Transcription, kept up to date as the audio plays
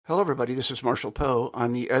Hello, everybody. This is Marshall Poe.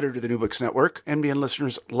 I'm the editor of the New Books Network. NBN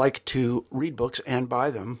listeners like to read books and buy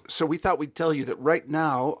them. So we thought we'd tell you that right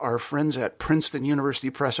now, our friends at Princeton University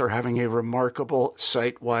Press are having a remarkable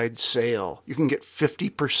site-wide sale. You can get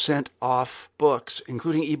 50% off books,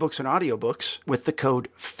 including ebooks and audiobooks, with the code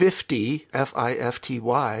 50,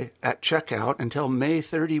 F-I-F-T-Y, at checkout until May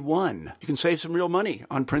 31. You can save some real money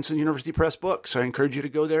on Princeton University Press books. I encourage you to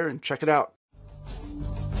go there and check it out.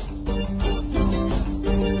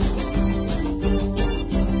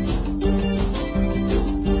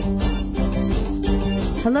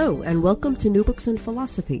 Hello, and welcome to New Books in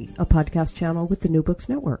Philosophy, a podcast channel with the New Books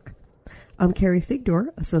Network. I'm Carrie Figdor,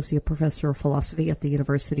 Associate Professor of Philosophy at the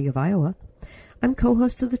University of Iowa. I'm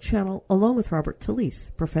co-host of the channel along with Robert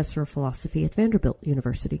Talisse, Professor of Philosophy at Vanderbilt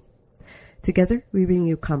University. Together, we bring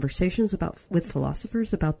you conversations with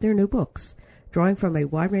philosophers about their new books, drawing from a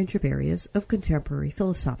wide range of areas of contemporary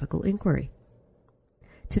philosophical inquiry.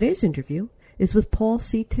 Today's interview is with Paul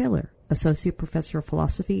C. Taylor, Associate Professor of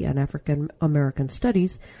Philosophy and African American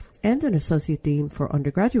Studies and an Associate Dean for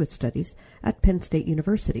Undergraduate Studies at Penn State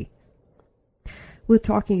University. We're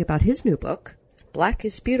talking about his new book, Black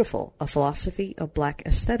is Beautiful, A Philosophy of Black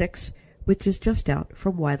Aesthetics, which is just out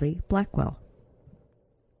from Wiley-Blackwell.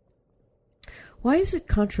 Why is it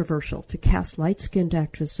controversial to cast light-skinned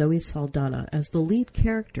actress Zoe Saldana as the lead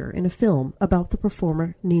character in a film about the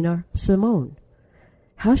performer Nina Simone?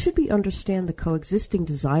 How should we understand the coexisting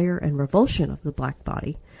desire and revulsion of the black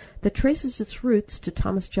body that traces its roots to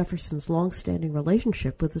Thomas Jefferson's long-standing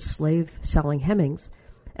relationship with the slave-selling Hemmings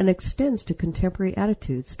and extends to contemporary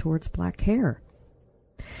attitudes towards black hair?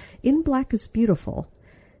 In Black is Beautiful,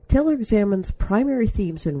 Taylor examines primary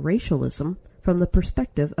themes in racialism from the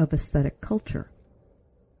perspective of aesthetic culture.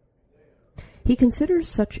 He considers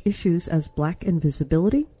such issues as black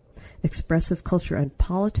invisibility, expressive culture and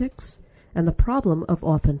politics, and the problem of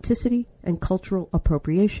authenticity and cultural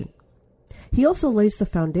appropriation. He also lays the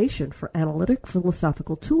foundation for analytic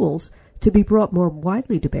philosophical tools to be brought more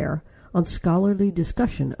widely to bear on scholarly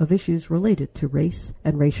discussion of issues related to race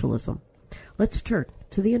and racialism. Let's turn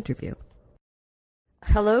to the interview.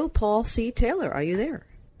 Hello, Paul C. Taylor. Are you there?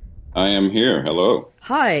 I am here. Hello.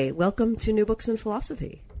 Hi. Welcome to New Books in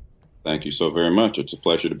Philosophy. Thank you so very much. It's a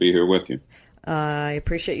pleasure to be here with you. I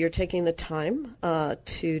appreciate your taking the time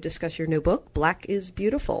to discuss your new book, Black is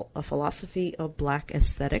Beautiful, A Philosophy of Black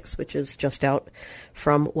Aesthetics, which is just out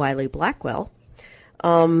from Wiley-Blackwell.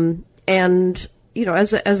 And, you know,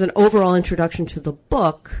 as an overall introduction to the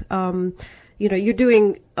book, you know, you're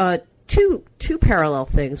doing two parallel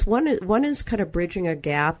things. One is kind of bridging a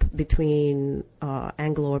gap between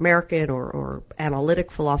Anglo-American or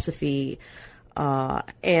analytic philosophy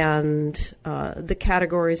and the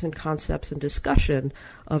categories and concepts and discussion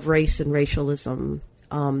of race and racialism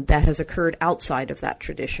that has occurred outside of that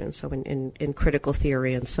tradition, so in critical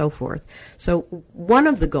theory and so forth. So one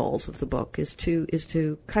of the goals of the book is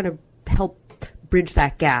to kind of help bridge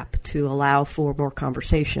that gap to allow for more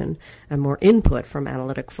conversation and more input from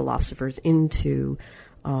analytic philosophers into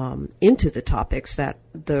the topics that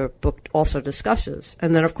the book also discusses.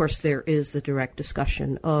 And then, of course, there is the direct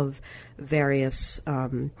discussion of various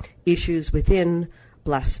issues within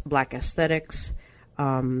black aesthetics,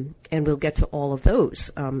 and we'll get to all of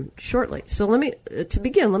those shortly. So to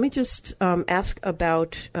begin, let me just ask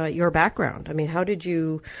about your background. I mean, could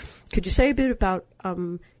you say a bit about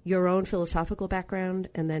your own philosophical background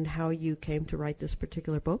and then how you came to write this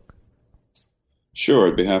particular book? Sure,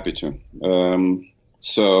 I'd be happy to.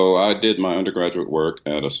 So I did my undergraduate work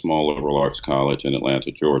at a small liberal arts college in Atlanta,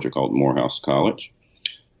 Georgia called Morehouse College.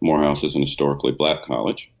 Morehouse is an historically black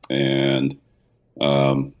college, and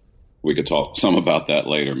we could talk some about that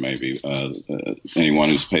later maybe. Anyone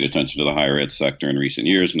who's paid attention to the higher ed sector in recent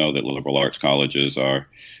years know that liberal arts colleges are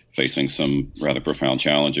facing some rather profound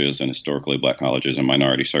challenges, and historically black colleges and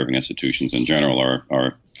minority-serving institutions in general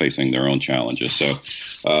are facing their own challenges. So,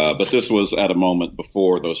 but this was at a moment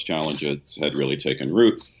before those challenges had really taken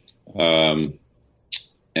root.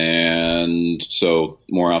 And so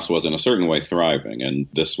Morehouse was in a certain way thriving, and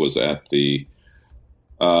this was at the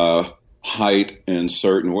height in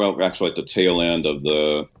certain, well, actually at the tail end of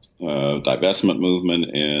the divestment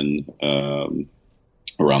movement in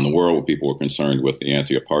around the world, where people were concerned with the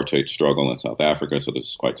anti-apartheid struggle in South Africa. So this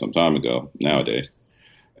is quite some time ago nowadays.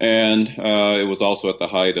 And it was also at the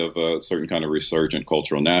height of a certain kind of resurgent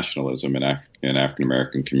cultural nationalism in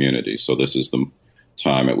African-American communities. So this is the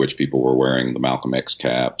time at which people were wearing the Malcolm X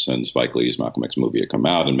caps, and Spike Lee's Malcolm X movie had come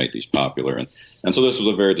out and made these popular. And so this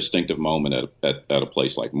was a very distinctive moment at a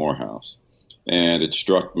place like Morehouse. And it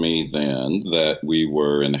struck me then that we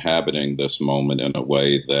were inhabiting this moment in a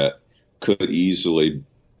way that could easily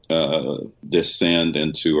descend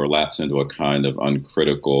into or lapse into a kind of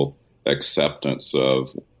uncritical acceptance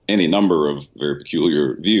of any number of very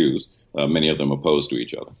peculiar views, many of them opposed to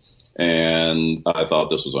each other. And I thought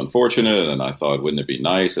this was unfortunate, and I thought, wouldn't it be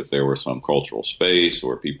nice if there were some cultural space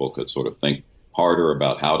where people could sort of think harder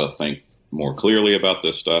about how to think more clearly about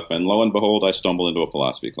this stuff? And lo and behold, I stumbled into a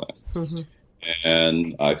philosophy class. Mm-hmm.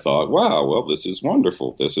 And I thought, wow, well, this is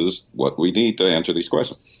wonderful. This is what we need to answer these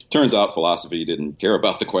questions. Turns out philosophy didn't care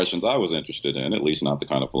about the questions I was interested in, at least not the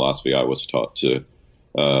kind of philosophy I was taught to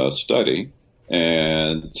study.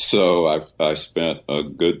 And so I spent a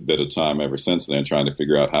good bit of time ever since then trying to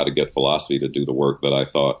figure out how to get philosophy to do the work that I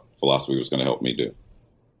thought philosophy was going to help me do.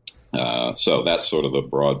 So that's sort of the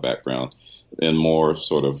broad background. In more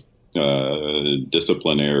sort of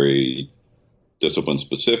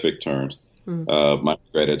discipline-specific terms, my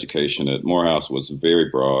grad education at Morehouse was very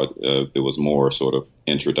broad. It was more sort of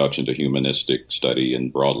introduction to humanistic study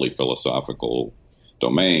in broadly philosophical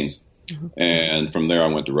domains. Mm-hmm. And from there, I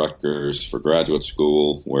went to Rutgers for graduate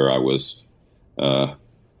school, where I was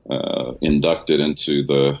inducted into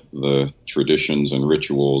the traditions and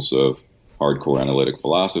rituals of hardcore analytic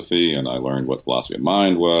philosophy, and I learned what philosophy of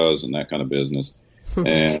mind was and that kind of business.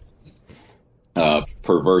 And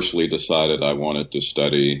perversely decided I wanted to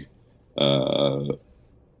study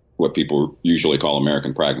what people usually call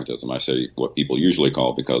American pragmatism. I say what people usually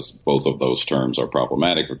call because both of those terms are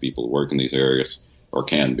problematic for people who work in these areas, or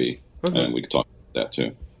can be. Mm-hmm. And we can talk about that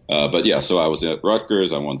too. But yeah, so I was at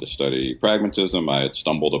Rutgers. I wanted to study pragmatism. I had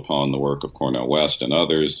stumbled upon the work of Cornel West and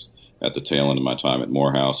others at the tail end of my time at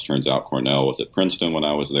Morehouse. Turns out Cornell was at Princeton when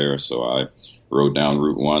I was there, so I rode down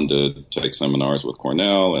Route 1 to take seminars with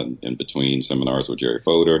Cornell, and in between seminars with Jerry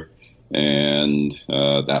Fodor. And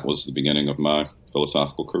that was the beginning of my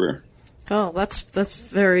philosophical career. Oh, that's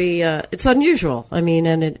very it's unusual. I mean,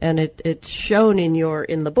 and it's shown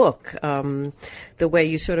in the book, the way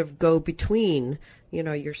you sort of go between,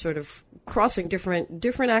 you're sort of crossing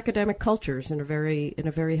different academic cultures in a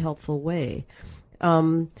very helpful way.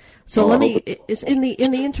 So let me, in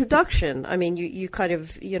the introduction, I mean, you kind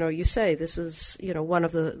of, you say this is, one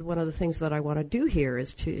of the things that I want to do here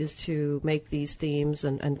is to make these themes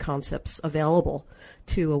and concepts available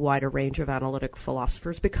to a wider range of analytic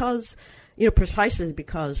philosophers because, precisely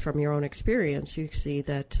because from your own experience, you see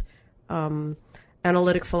that,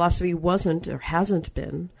 analytic philosophy wasn't or hasn't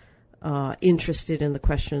been interested in the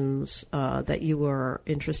questions that you were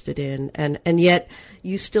interested in, and yet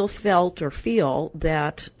you still felt or feel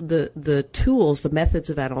that the tools, the methods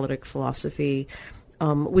of analytic philosophy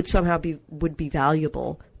would somehow be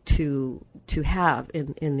valuable to have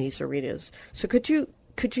in these arenas. So could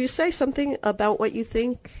you say something about what you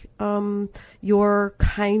think your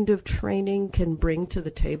kind of training can bring to the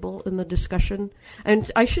table in the discussion?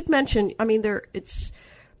 And I should mention, I mean,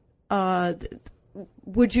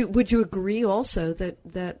 Would you agree also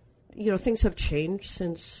that things have changed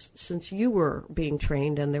since you were being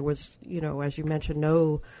trained, and there was, as you mentioned,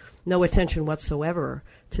 no attention whatsoever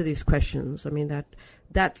to these questions? I mean,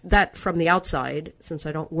 that from the outside, since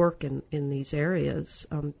I don't work in these areas,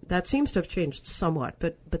 that seems to have changed somewhat,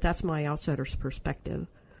 but that's my outsider's perspective.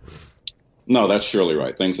 No, that's surely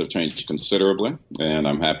right. Things have changed considerably, and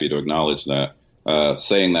I'm happy to acknowledge that.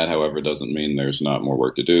 Saying that, however, doesn't mean there's not more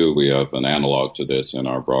work to do. We have an analog to this in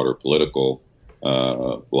our broader political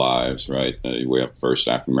lives, right? We have first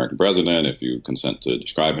African-American president, if you consent to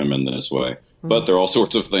describe him in this way. Mm-hmm. But there are all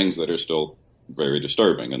sorts of things that are still very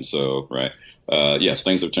disturbing. And so, right, yes,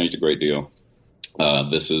 things have changed a great deal.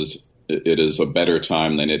 It is a better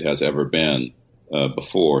time than it has ever been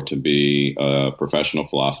before to be a professional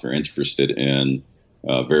philosopher interested in,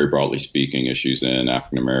 very broadly speaking, issues in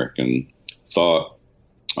African-American thought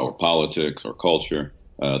or politics or culture.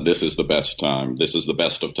 This is the best time. This is the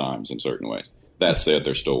best of times in certain ways. That said,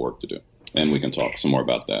 there's still work to do, and we can talk some more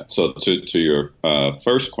about that. So to your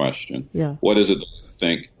first question, What is it that you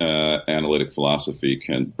think analytic philosophy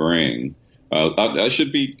can bring? I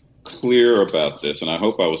should be clear about this, and I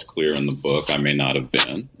hope I was clear in the book. I may not have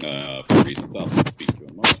been, for reasons I'll speak to in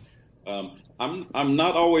a moment. I'm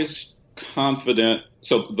not always confident.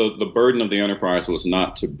 So the burden of the enterprise was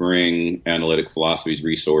not to bring analytic philosophy's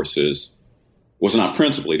resources, was not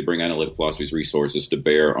principally to bring analytic philosophy's resources to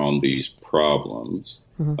bear on these problems.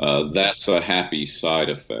 Mm-hmm. That's a happy side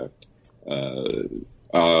effect.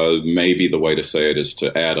 Maybe the way to say it is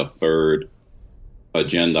to add a third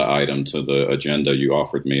agenda item to the agenda you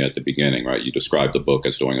offered me at the beginning, right? You described the book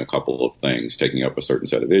as doing a couple of things, taking up a certain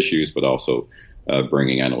set of issues, but also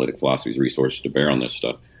bringing analytic philosophy's resources to bear on this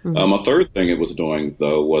stuff. Mm-hmm. A third thing it was doing,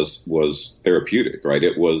 though, was therapeutic, right?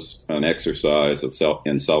 It was an exercise of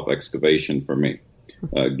self-excavation for me.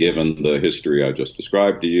 Given the history I just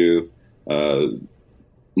described to you,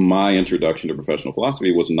 my introduction to professional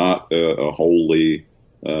philosophy was not a wholly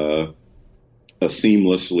a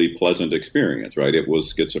seamlessly pleasant experience, right? It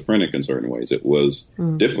was schizophrenic in certain ways. It was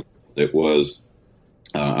difficult. It was,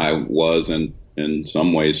 I was and in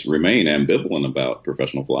some ways remain ambivalent about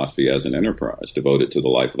professional philosophy as an enterprise, devoted to the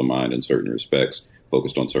life of the mind in certain respects,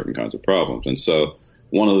 focused on certain kinds of problems. And so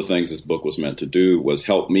one of the things this book was meant to do was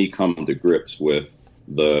help me come to grips with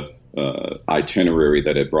the itinerary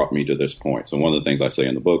that had brought me to this point. So one of the things I say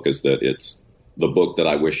in the book is that it's the book that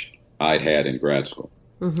I wish I'd had in grad school.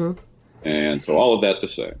 Mm-hmm. And so all of that to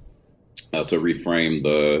say, to reframe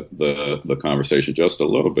the conversation just a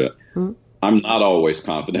little bit, I'm not always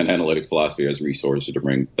confident analytic philosophy has resources to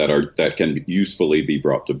bring that can usefully be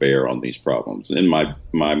brought to bear on these problems. In my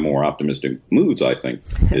more optimistic moods, I think.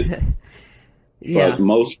 Yeah. But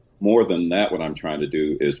more than that, what I'm trying to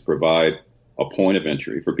do is provide a point of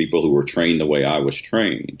entry for people who were trained the way I was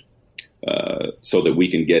trained, so that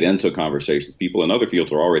we can get into conversations people in other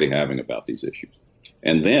fields are already having about these issues.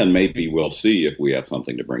 And then maybe we'll see if we have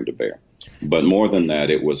something to bring to bear. But more than that,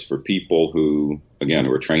 it was for people who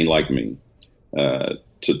are trained like me,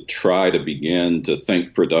 to try to begin to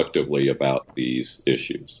think productively about these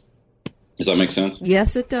issues. Does that make sense?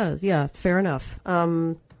 Yes, it does. Yeah, fair enough.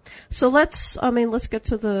 So let's get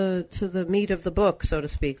to the meat of the book, so to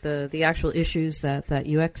speak, the actual issues that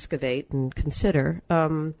you excavate and consider.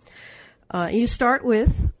 You start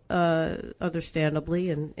with, understandably,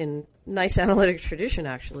 in nice analytic tradition,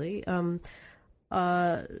 actually,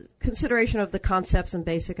 consideration of the concepts and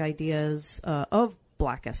basic ideas of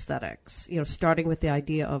Black aesthetics. Starting with the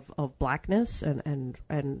idea of blackness and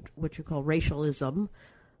what you call racialism,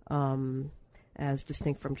 as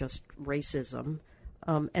distinct from just racism.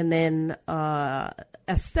 And then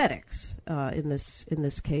aesthetics. In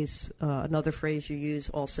this case, another phrase you use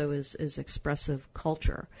also is expressive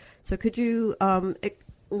culture. So could you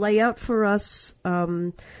lay out for us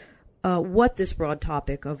what this broad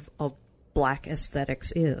topic of Black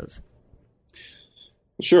aesthetics is?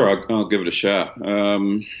 Sure, I'll give it a shot.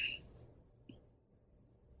 Maybe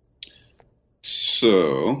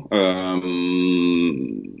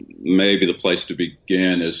the place to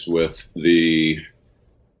begin is with this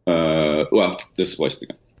is the place to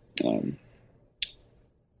begin.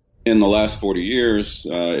 In the last 40 years,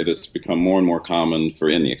 it has become more and more common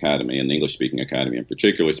in the academy, in the English-speaking academy in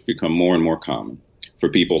particular, it's become more and more common for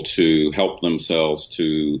people to help themselves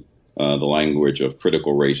to the language of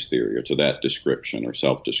critical race theory, or to that description or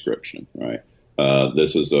self-description, right?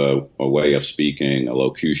 This is a way of speaking, a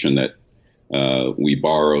locution that we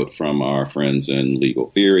borrowed from our friends in legal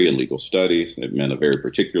theory and legal studies. It meant a very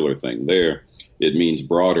particular thing there. It means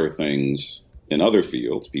broader things in other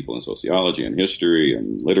fields. People in sociology and history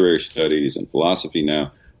and literary studies and philosophy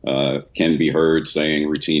now can be heard saying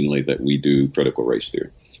routinely that we do critical race theory.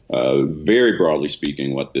 Very broadly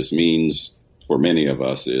speaking, what this means for many of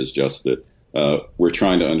us is just that we're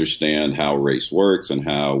trying to understand how race works and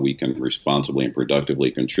how we can responsibly and productively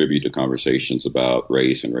contribute to conversations about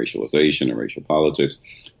race and racialization and racial politics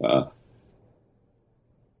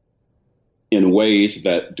in ways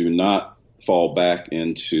that do not fall back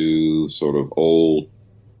into sort of old,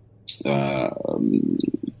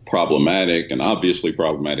 problematic and obviously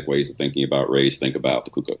problematic ways of thinking about race. Think about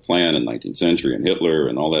the Ku Klux Klan in the 19th century and Hitler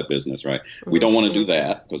and all that business, right? We don't want to do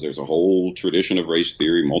that because there's a whole tradition of race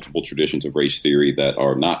theory, multiple traditions of race theory that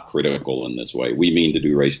are not critical in this way. We mean to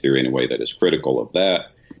do race theory in a way that is critical of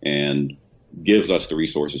that and gives us the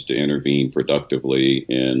resources to intervene productively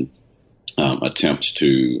in attempts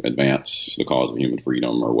to advance the cause of human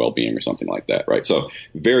freedom or well-being or something like that, right? So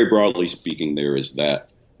very broadly speaking, there is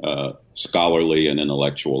that scholarly and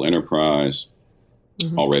intellectual enterprise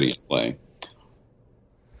already in play.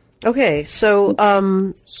 Okay, so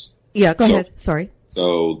go ahead. Sorry.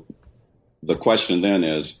 So the question then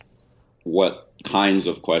is, what kinds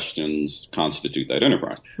of questions constitute that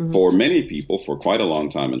enterprise? For many people, for quite a long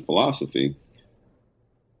time in philosophy,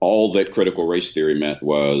 all that critical race theory meant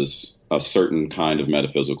was a certain kind of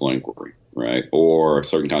metaphysical inquiry, right? Or a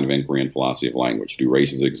certain kind of inquiry in philosophy of language. Do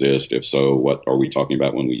races exist? If so, what are we talking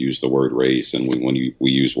about when we use the word race and when we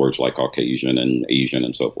use words like Caucasian and Asian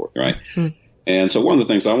and so forth, right? And so one of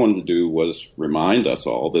the things I wanted to do was remind us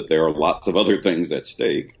all that there are lots of other things at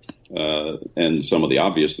stake. And some of the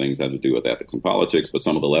obvious things have to do with ethics and politics, but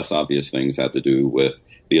some of the less obvious things have to do with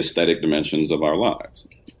the aesthetic dimensions of our lives.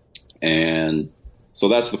 And so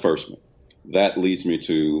that's the first one. That leads me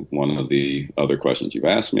to one of the other questions you've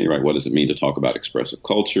asked me, right? What does it mean to talk about expressive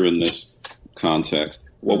culture in this context?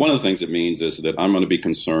 Well, one of the things it means is that I'm going to be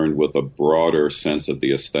concerned with a broader sense of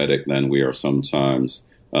the aesthetic than we are sometimes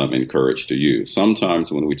encouraged to use.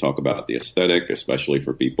 Sometimes when we talk about the aesthetic, especially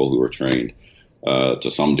for people who are trained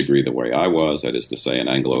to some degree the way I was, that is to say in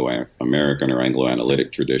Anglo-American or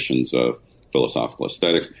Anglo-analytic traditions of philosophical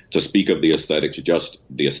aesthetics, to speak of the aesthetic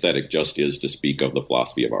just is to speak of the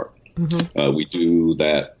philosophy of art. Mm-hmm. We do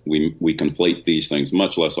that. We conflate these things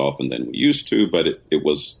much less often than we used to, but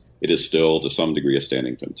it is still to some degree a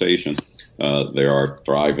standing temptation. There are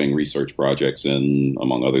thriving research projects in,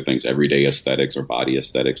 among other things, everyday aesthetics or body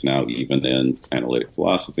aesthetics now, even in analytic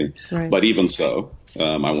philosophy. Right. But even so,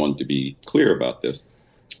 I wanted to be clear about this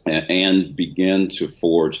and begin to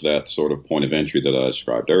forge that sort of point of entry that I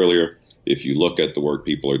described earlier. If you look at the work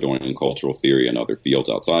people are doing in cultural theory and other fields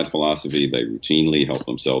outside philosophy, they routinely help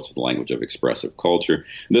themselves to the language of expressive culture.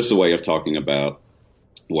 This is a way of talking about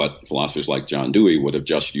what philosophers like John Dewey would have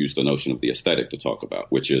just used the notion of the aesthetic to talk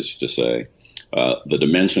about, which is to say the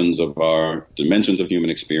dimensions of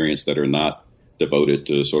human experience that are not devoted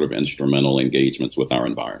to sort of instrumental engagements with our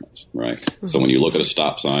environments, right? Mm-hmm. So when you look at a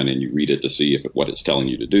stop sign and you read it to see if what it's telling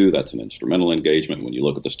you to do, that's an instrumental engagement. When you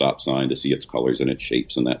look at the stop sign to see its colors and its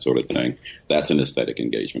shapes and that sort of thing, that's an aesthetic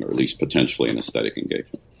engagement, or at least potentially an aesthetic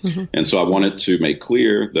engagement. Mm-hmm. And so I wanted to make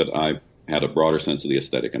clear that I had a broader sense of the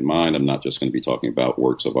aesthetic in mind. I'm not just going to be talking about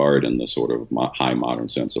works of art in the sort of high modern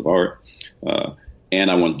sense of art. And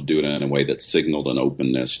I wanted to do it in a way that signaled an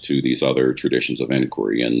openness to these other traditions of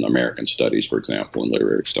inquiry in American studies, for example, and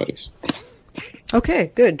literary studies. Okay,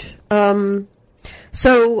 good.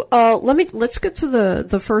 So let's get to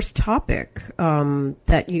the first topic.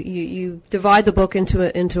 That you divide the book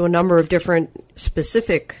into a number of different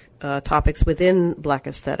specific topics within Black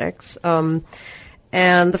aesthetics.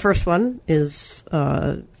 And the first one is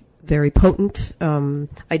very potent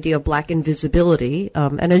idea of Black invisibility.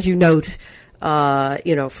 And as you note,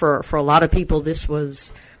 for a lot of people, this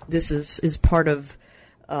is part of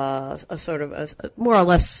a sort of a more or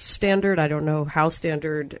less standard, I don't know how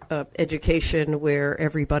standard, education where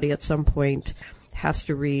everybody at some point has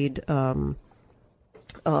to read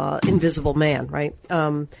Invisible Man, right?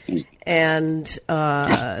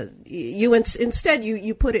 Instead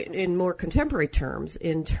you put it in more contemporary terms,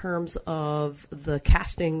 in terms of the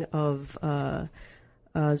casting of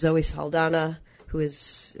Zoe Saldana, who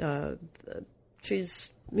is she's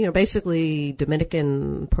basically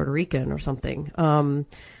Dominican, Puerto Rican or something,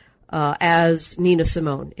 as Nina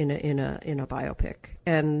Simone in a biopic.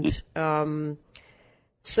 And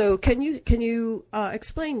so can you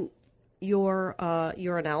explain your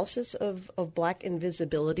analysis of Black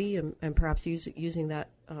invisibility and perhaps using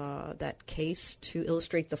that case to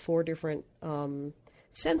illustrate the four different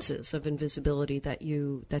senses of invisibility that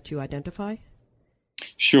you identify?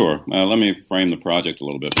 Sure. Let me frame the project a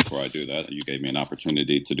little bit before I do that. You gave me an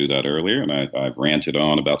opportunity to do that earlier, and I've ranted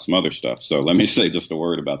on about some other stuff. So let me say just a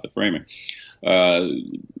word about the framing.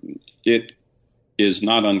 It is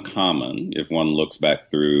not uncommon, if one looks back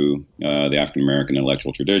through the African-American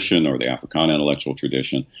intellectual tradition or the Africana intellectual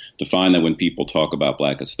tradition, to find that when people talk about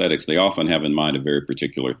Black aesthetics, they often have in mind a very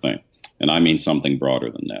particular thing. And I mean something broader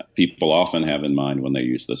than that. People often have in mind, when they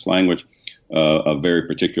use this language, a very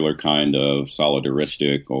particular kind of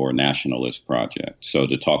solidaristic or nationalist project. So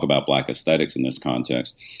to talk about Black aesthetics in this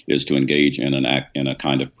context is to engage in a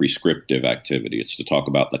kind of prescriptive activity. It's to talk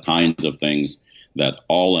about the kinds of things that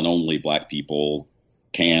all and only Black people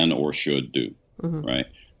can or should do, mm-hmm. right?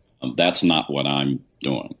 That's not what I'm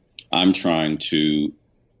doing. I'm trying to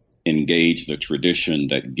engage the tradition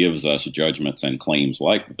that gives us judgments and claims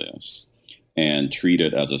like this and treat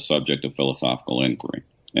it as a subject of philosophical inquiry.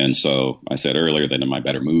 And so I said earlier that in my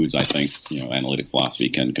better moods, I think, analytic philosophy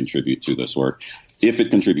can contribute to this work. If it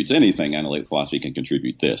contributes anything, analytic philosophy can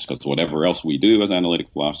contribute this, because whatever else we do as analytic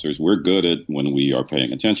philosophers, we're good at, when we are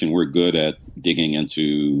paying attention, we're good at digging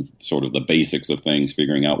into sort of the basics of things,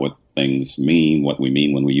 figuring out what things mean, what we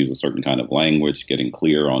mean when we use a certain kind of language, getting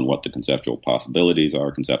clear on what the conceptual possibilities are,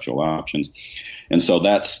 conceptual options. And so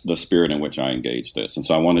that's the spirit in which I engage this. And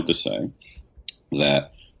so I wanted to say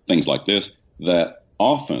that things like this, that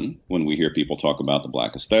often when we hear people talk about the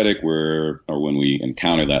Black aesthetic, or when we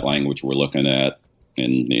encounter that language, we're looking at,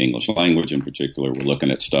 in the English language in particular, we're looking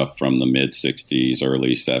at stuff from the mid-'60s,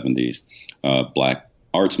 early '70s, Black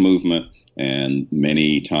arts movement, and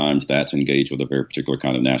many times that's engaged with a very particular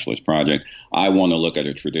kind of nationalist project. I want to look at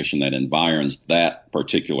a tradition that environs that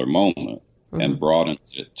particular moment and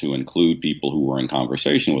broadens it to include people who were in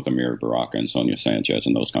conversation with Amiri Baraka and Sonia Sanchez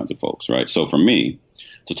and those kinds of folks, right? So for me,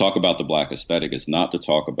 to talk about the Black aesthetic is not to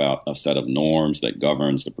talk about a set of norms that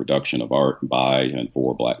governs the production of art by and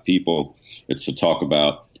for Black people. It's to talk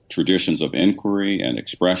about traditions of inquiry and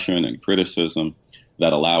expression and criticism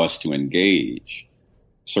that allow us to engage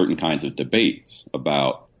certain kinds of debates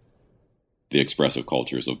about the expressive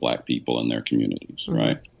cultures of Black people and their communities,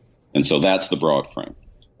 right? And so that's the broad frame.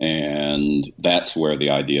 And that's where the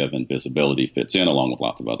idea of invisibility fits in, along with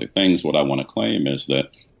lots of other things. What I want to claim is that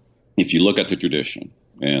if you look at the tradition,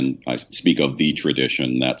 and I speak of the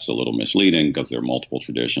tradition, that's a little misleading because there are multiple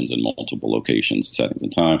traditions in multiple locations, settings,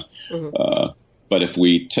 and times. But if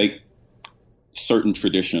we take certain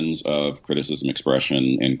traditions of criticism,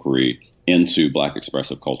 expression, inquiry into Black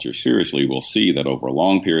expressive culture seriously, we'll see that over a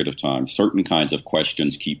long period of time, certain kinds of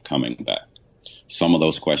questions keep coming back. Some of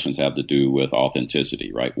those questions have to do with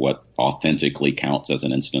authenticity, right? What authentically counts as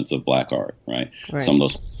an instance of Black art, right? Some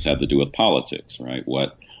of those have to do with politics, right?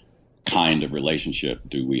 What kind of relationship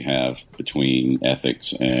do we have between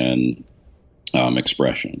ethics and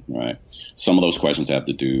expression, right? Some of those questions have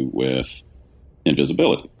to do with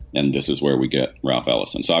invisibility. And this is where we get Ralph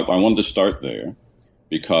Ellison. So I wanted to start there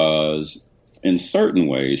because in certain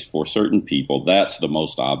ways, for certain people, that's the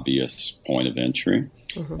most obvious point of entry.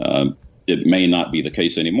 It may not be the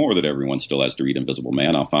case anymore that everyone still has to read Invisible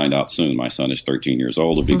Man. I'll find out soon. My son is 13 years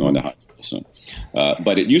old. He'll be going to high school soon.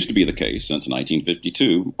 But it used to be the case since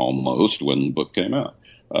 1952, almost, when the book came out.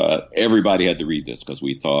 Everybody had to read this because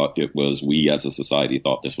we as a society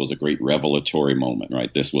thought this was a great revelatory moment,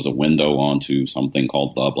 right? This was a window onto something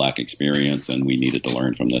called the Black experience, and we needed to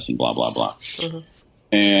learn from this and blah, blah, blah.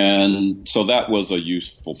 And so that was a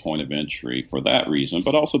useful point of entry for that reason,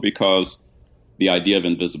 but also because the idea of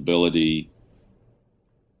invisibility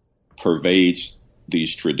pervades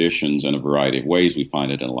these traditions in a variety of ways. We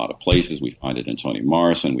find it in a lot of places. We find it in Toni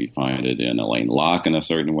Morrison. We find it in Alain Locke in a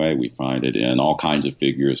certain way. We find it in all kinds of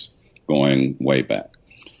figures going way back.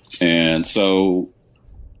 And so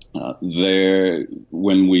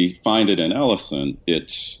when we find it in Ellison,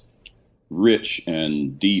 it's rich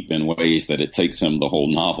and deep in ways that it takes him the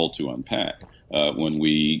whole novel to unpack. When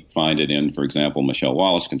we find it in, for example, Michelle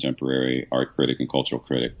Wallace, contemporary art critic and cultural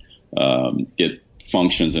critic, it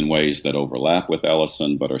functions in ways that overlap with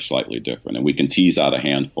Ellison but are slightly different. And we can tease out a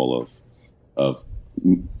handful of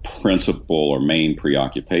principal or main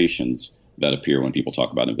preoccupations that appear when people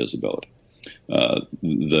talk about invisibility.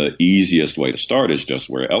 The easiest way to start is just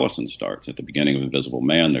where Ellison starts. At the beginning of Invisible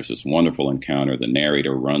Man, there's this wonderful encounter. The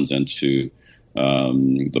narrator runs into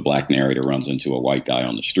the Black narrator runs into a white guy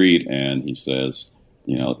on the street, and he says,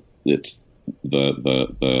 it's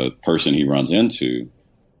the person he runs into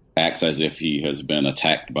acts as if he has been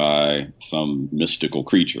attacked by some mystical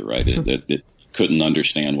creature, right? It couldn't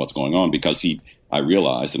understand what's going on because I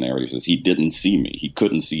realized, the narrator says, he didn't see me. He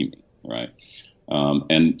couldn't see me, right?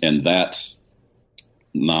 And that's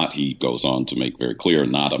not, he goes on to make very clear,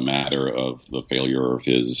 not a matter of the failure of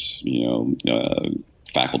his,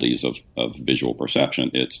 faculties of visual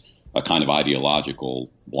perception. It's a kind of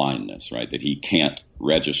ideological blindness, right? That he can't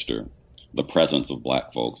register the presence of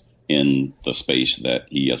Black folks in the space that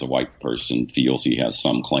he, as a white person, feels he has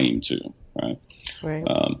some claim to, right?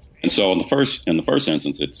 And so in the first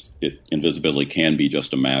instance, invisibility can be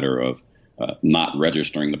just a matter of not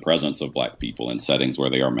registering the presence of Black people in settings where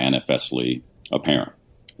they are manifestly apparent.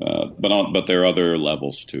 But there are other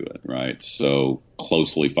levels to it, right? So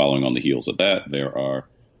closely following on the heels of that, there are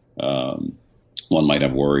one might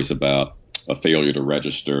have worries about a failure to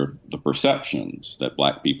register the perceptions that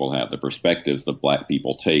Black people have, the perspectives that Black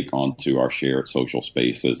people take onto our shared social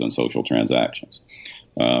spaces and social transactions.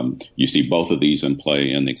 You see both of these in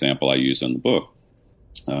play in the example I use in the book.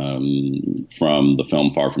 From the film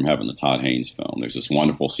Far From Heaven, the Todd Haynes film. There's this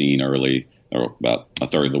wonderful scene early, or about a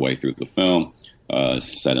third of the way through the film,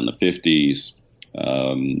 set in the 50s.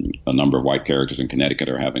 A number of white characters in Connecticut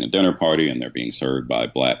are having a dinner party, and they're being served by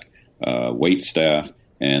Black wait staff.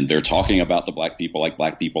 And they're talking about the Black people like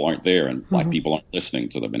Black people aren't there, and Black people aren't listening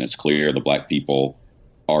to them. And it's clear the Black people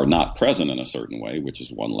are not present in a certain way, which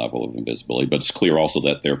is one level of invisibility. But it's clear also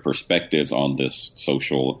that their perspectives on this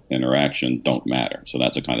social interaction don't matter. So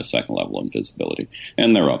that's a kind of second level of invisibility.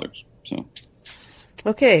 And there are others. So.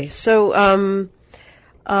 Okay. So one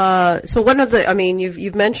of the,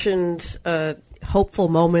 you've mentioned hopeful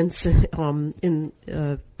moments in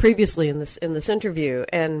previously in this interview,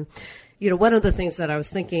 and one of the things that I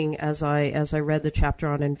was thinking as I read the chapter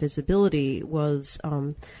on invisibility was,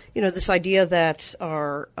 this idea that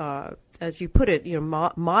our, as you put it,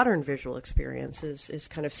 modern visual experience is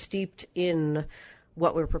kind of steeped in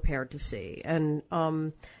what we're prepared to see, and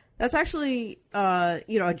that's actually,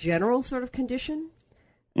 a general sort of condition,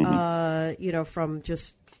 from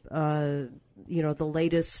just, the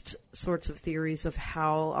latest sorts of theories of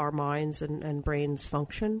how our minds and brains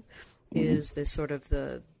function. is this sort of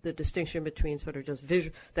the distinction between sort of just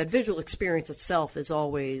that visual experience itself is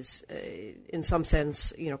always, in some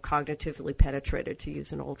sense, cognitively penetrated, to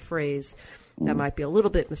use an old phrase. That might be a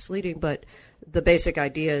little bit misleading, but the basic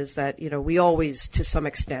idea is that, we always, to some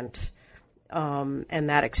extent, and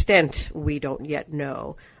that extent we don't yet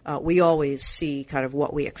know, we always see kind of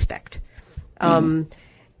what we expect.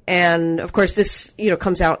 And of course, this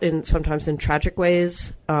comes out sometimes in tragic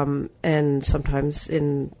ways, and sometimes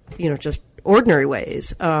in just ordinary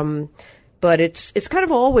ways. But it's kind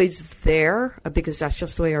of always there because that's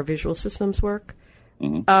just the way our visual systems work.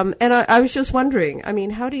 And I was just wondering, I mean,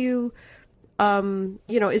 how do you,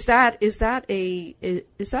 is that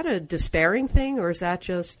a despairing thing, or is that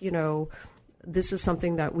just this is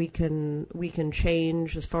something that we can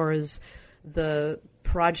change as far as the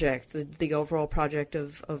project, the overall project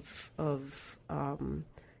of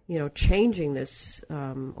changing this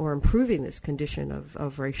or improving this condition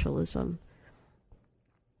of racialism?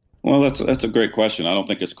 Well, that's a great question. I don't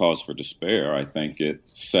think it's cause for despair. I think it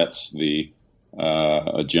sets the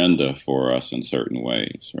agenda for us in certain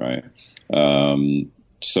ways, right?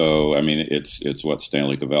 So, I mean, it's what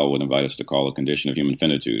Stanley Cavell would invite us to call a condition of human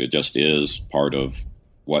finitude. It just is part of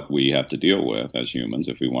what we have to deal with as humans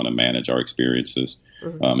if we want to manage our experiences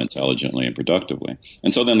intelligently and productively.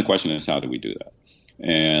 And so then the question is, how do we do that?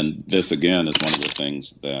 And this, again, is one of the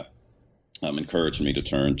things that encouraged me to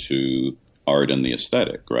turn to art and the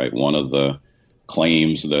aesthetic, right? One of the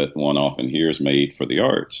claims that one often hears made for the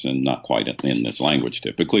arts, and not quite in this language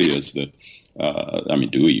typically, is that,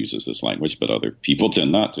 Dewey uses this language, but other people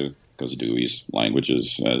tend not to, because Dewey's language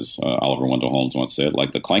is, as Oliver Wendell Holmes once said,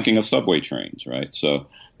 like the clanking of subway trains, right? So,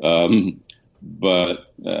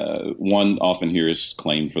 but one often hears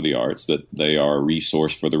claimed for the arts that they are a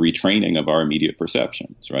resource for the retraining of our immediate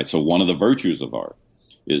perceptions, right? So one of the virtues of art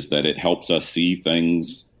is that it helps us see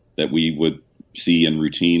things that we would see in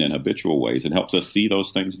routine and habitual ways. It helps us see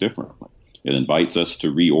those things differently. It invites us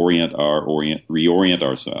to reorient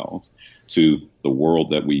ourselves to the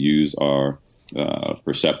world that we use our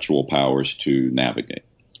perceptual powers to navigate.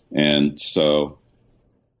 And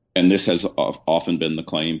this has often been the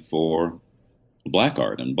claim for Black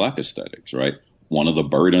art and Black aesthetics, right? One of the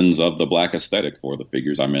burdens of the Black aesthetic for the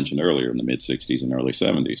figures I mentioned earlier in the mid-'60s and early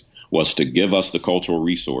 '70s was to give us the cultural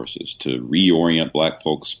resources to reorient Black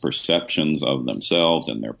folks' perceptions of themselves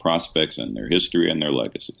and their prospects and their history and their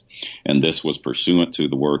legacies. And this was pursuant to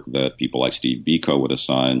the work that people like Steve Biko would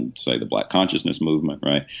assign, say, the Black consciousness movement,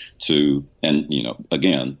 right?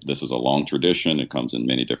 Again, this is a long tradition. It comes in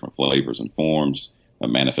many different flavors and forms.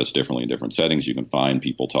 Manifest differently in different settings. You can find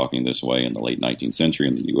people talking this way in the late 19th century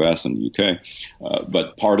in the U.S. and the U.K.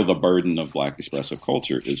 But part of the burden of Black expressive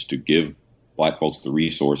culture is to give Black folks the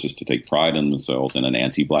resources to take pride in themselves in an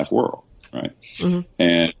anti-Black world, right? Mm-hmm.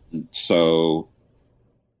 And so,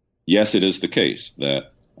 yes, it is the case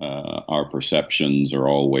that our perceptions are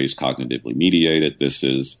always cognitively mediated. This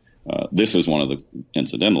is one of the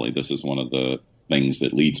things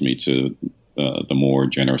that leads me to the more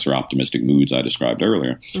generous or optimistic moods I described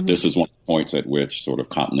earlier. Mm-hmm. This is one of the points at which sort of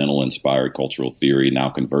continental-inspired cultural theory now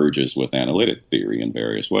converges with analytic theory in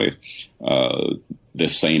various ways.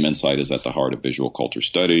 This same insight is at the heart of visual culture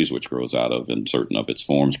studies, which grows out of, in certain of its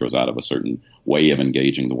forms, grows out of a certain way of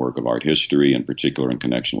engaging the work of art history, in particular in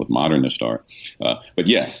connection with modernist art. But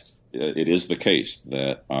yes, it is the case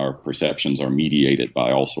that our perceptions are mediated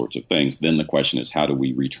by all sorts of things. Then the question is, how do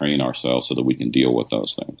we retrain ourselves so that we can deal with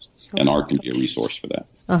those things? And art can be a resource for that.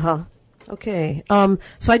 Okay. So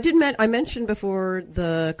I mentioned before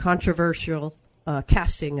the controversial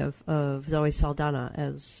casting of Zoe Saldana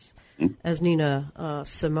as Nina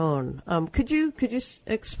Simone. Could you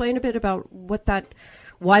explain a bit about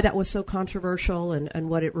why that was so controversial and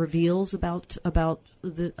what it reveals about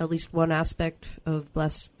at least one aspect of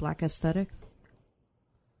Black aesthetic?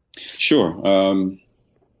 Sure.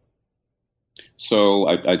 So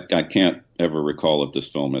I can't ever recall if this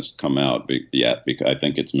film has come out yet, because I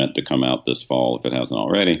think it's meant to come out this fall if it hasn't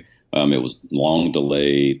already. It was long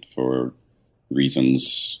delayed for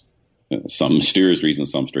reasons, some mysterious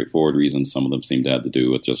reasons, some straightforward reasons. Some of them seem to have to do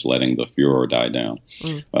with just letting the furor die down.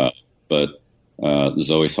 But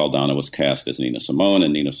Zoe Saldana was cast as Nina Simone,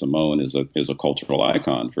 and Nina Simone is a cultural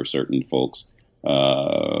icon for certain folks,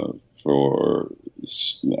 for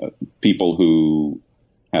people who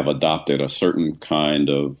have adopted a certain kind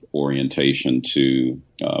of orientation to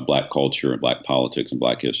Black culture and Black politics and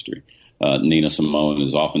Black history. Nina Simone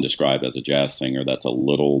is often described as a jazz singer. That's a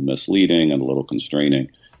little misleading and a little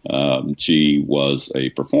constraining. She was a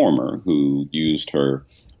performer who used her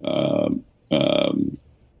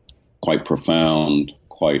quite profound,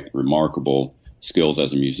 quite remarkable skills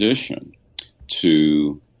as a musician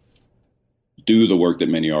to do the work that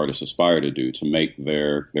many artists aspire to do, to make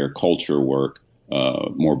their culture work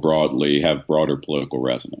more broadly, have broader political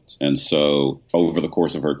resonance. And so over the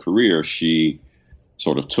course of her career, she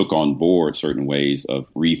sort of took on board certain ways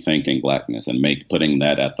of rethinking Blackness and putting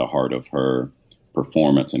that at the heart of her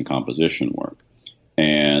performance and composition work.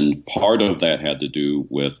 And part of that had to do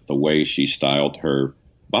with the way she styled her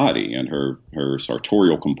body and her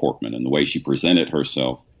sartorial comportment and the way she presented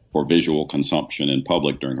herself for visual consumption in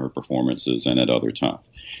public during her performances and at other times.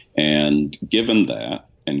 And given that,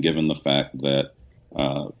 and given the fact that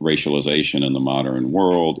racialization in the modern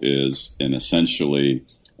world is an essentially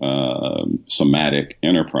somatic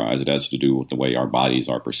enterprise, it has to do with the way our bodies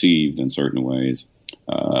are perceived in certain ways.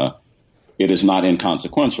 It is not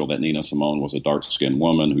inconsequential that Nina Simone was a dark-skinned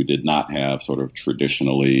woman who did not have sort of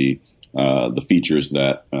traditionally the features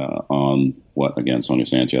that on what, again, Sonia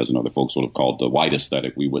Sanchez and other folks would have called the white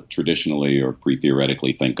aesthetic we would traditionally or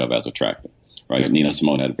pre-theoretically think of as attractive, right? Nina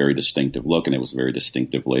Simone had a very distinctive look, and it was very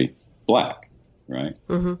distinctively Black, right?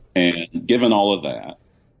 Mm-hmm. And given all of that,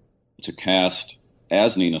 to cast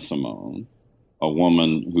as Nina Simone a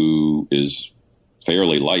woman who is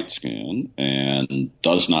fairly light-skinned and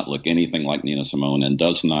does not look anything like Nina Simone and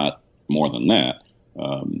does not, more than that,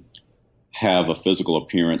 have a physical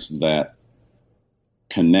appearance that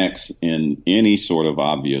connects in any sort of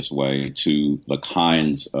obvious way to the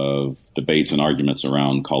kinds of debates and arguments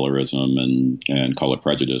around colorism and color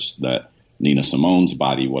prejudice that Nina Simone's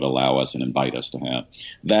body would allow us and invite us to have.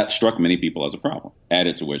 That struck many people as a problem,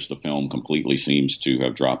 added to which the film completely seems to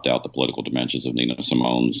have dropped out the political dimensions of Nina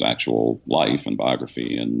Simone's actual life and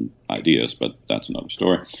biography and ideas, but that's another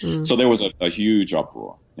story. Mm. So there was a huge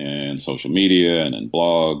uproar in social media and in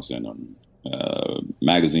blogs and on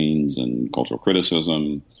magazines and cultural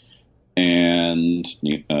criticism. And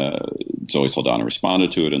Zoe Saldana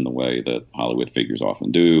responded to it in the way that Hollywood figures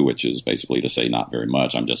often do, which is basically to say, not very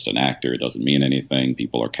much. I'm just an actor. It doesn't mean anything.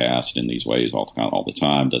 People are cast in these ways all the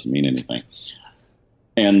time. It doesn't mean anything.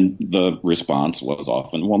 And the response was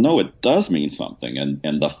often, well, no, it does mean something.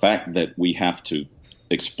 And the fact that we have to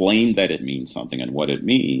explain that it means something and what it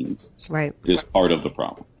means is part of the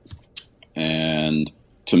problem. And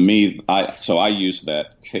to me, I use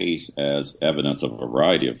that case as evidence of a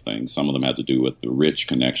variety of things. Some of them had to do with the rich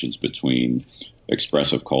connections between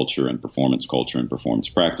expressive culture and performance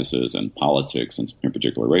practices and politics, and in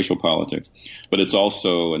particular racial politics. But it's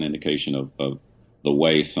also an indication of the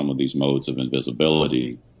way some of these modes of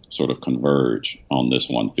invisibility sort of converge on this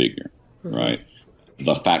one figure, mm-hmm. right?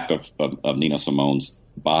 The fact of Nina Simone's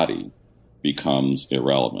body becomes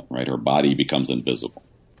irrelevant, right? Her body becomes invisible.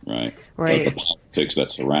 Right. But the politics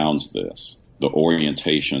that surrounds this, the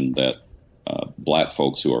orientation that Black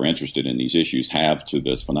folks who are interested in these issues have to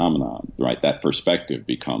this phenomenon, right? That perspective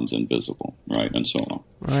becomes invisible, right, and so on.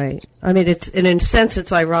 Right. I mean, in a sense,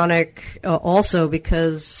 it's ironic also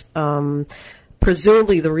because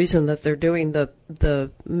presumably the reason that they're doing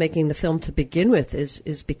the making the film to begin with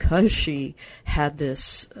is because she had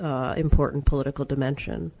this important political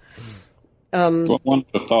dimension. Well, one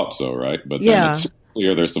would have thought so, right? But then it's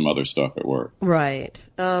clear there's some other stuff at work. Right.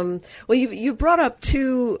 Well, you brought up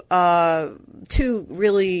two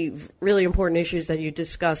really, really important issues that you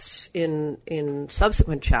discuss in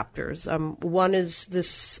subsequent chapters. One is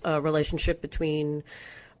this relationship between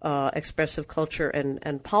expressive culture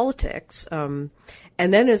and politics, and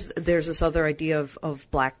then there's this other idea of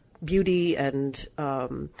Black beauty and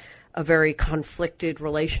a very conflicted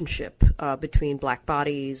relationship between Black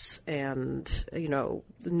bodies and,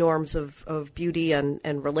 the norms of beauty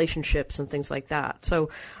and relationships and things like that. So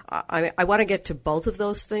I want to get to both of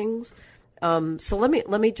those things. So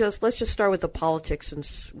let's just start with the politics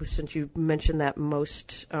since you mentioned that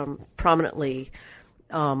most prominently,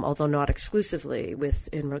 although not exclusively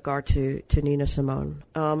in regard to Nina Simone.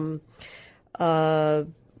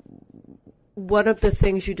 One of the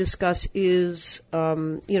things you discuss is,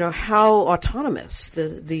 how autonomous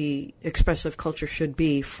the expressive culture should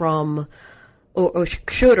be from, or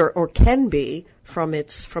should or can be from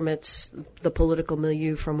the political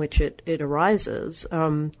milieu from which it arises,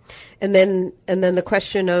 and then the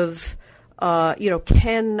question of,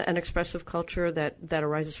 can an expressive culture that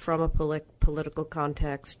arises from a political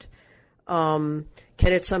context, can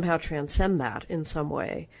it somehow transcend that in some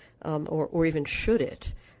way, or even should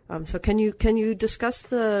it? So can you discuss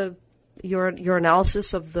your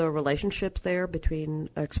analysis of the relationship there between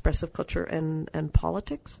expressive culture and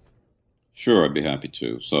politics? Sure, I'd be happy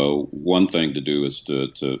to. So one thing to do is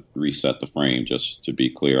to reset the frame, just to be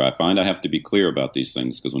clear. I find I have to be clear about these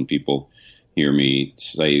things because when people hear me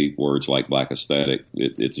say words like black aesthetic,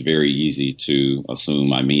 it's very easy to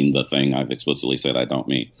assume I mean the thing I've explicitly said I don't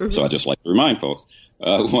mean. Mm-hmm. So I just like to remind folks,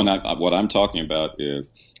 what I'm talking about is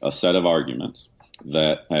a set of arguments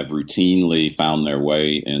that have routinely found their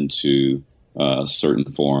way into certain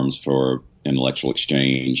forums for intellectual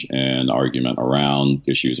exchange and argument around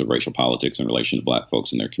issues of racial politics in relation to black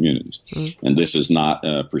folks in their communities. Mm-hmm. And this is not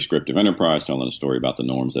a prescriptive enterprise telling a story about the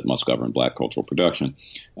norms that must govern black cultural production.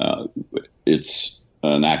 It's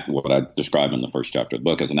an act, what I describe in the first chapter of the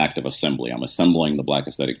book, as an act of assembly. I'm assembling the black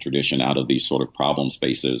aesthetic tradition out of these sort of problem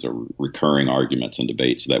spaces or recurring arguments and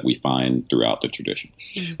debates that we find throughout the tradition.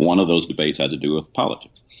 Mm-hmm. One of those debates had to do with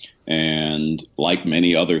politics. And like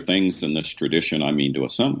many other things in this tradition I mean to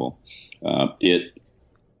assemble, it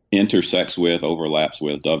intersects with, overlaps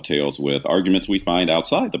with, dovetails with arguments we find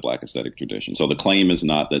outside the black aesthetic tradition. So the claim is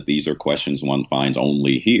not that these are questions one finds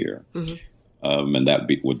only here. Mm-hmm. And that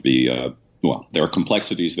would be, well, there are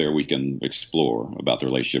complexities there we can explore about the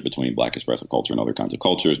relationship between black expressive culture and other kinds of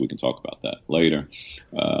cultures. We can talk about that later.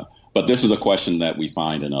 But this is a question that we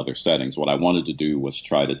find in other settings. What I wanted to do was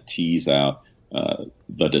try to tease out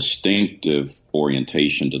the distinctive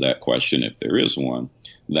orientation to that question, if there is one,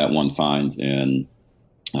 that one finds in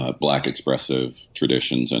black expressive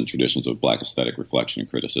traditions and traditions of black aesthetic reflection and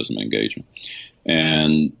criticism and engagement.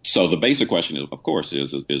 And so the basic question, of course,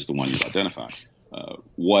 is the one you've identified.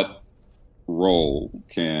 What role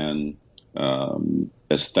can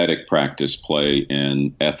aesthetic practice play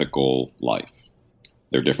in ethical life?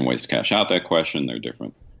 There are different ways to cash out that question. There are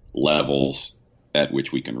different levels at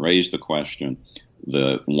which we can raise the question.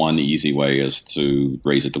 The one easy way is to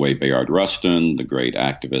raise it the way Bayard Rustin, the great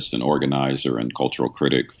activist and organizer and cultural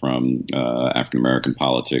critic from African-American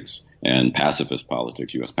politics and pacifist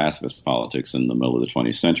politics, U.S. pacifist politics in the middle of the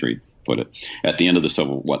 20th century, put it. At the end of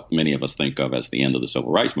what many of us think of as the end of the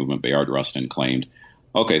civil rights movement, Bayard Rustin claimed,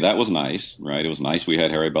 okay, that was nice, right? It was nice we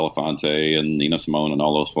had Harry Belafonte and Nina Simone and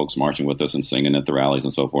all those folks marching with us and singing at the rallies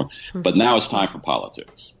and so forth. Mm-hmm. But now it's time for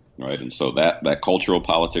politics. Right. And so that cultural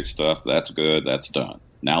politics stuff, that's good. That's done.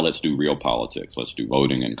 Now let's do real politics. Let's do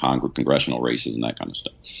voting and congressional races and that kind of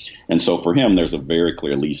stuff. And so for him, there's a very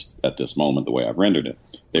clear, at least at this moment, the way I've rendered it,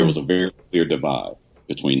 there was a very clear divide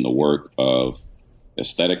between the work of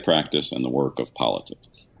aesthetic practice and the work of politics.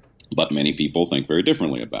 But many people think very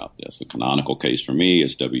differently about this. The canonical case for me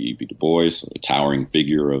is W.E.B. Du Bois, a towering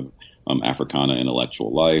figure of Africana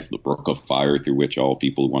intellectual life, the brook of fire through which all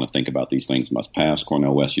people who want to think about these things must pass,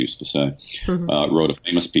 Cornel West used to say. Mm-hmm. Wrote a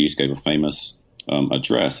famous piece, gave a famous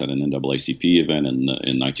address at an NAACP event in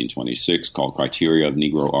 1926 called Criteria of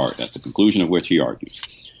Negro Art, at the conclusion of which he argues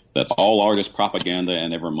that all art is propaganda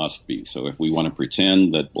and ever must be. So if we want to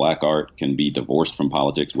pretend that black art can be divorced from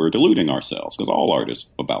politics, we're deluding ourselves, because all art is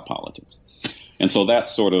about politics. And so that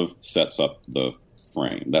sort of sets up the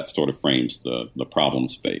frame. That sort of frames the problem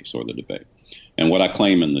space or the debate. And what I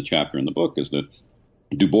claim in the chapter in the book is that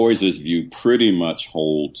Du Bois's view pretty much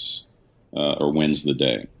holds or wins the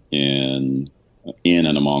day in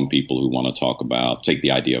and among people who want to take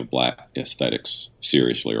the idea of black aesthetics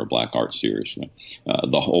seriously or black art seriously.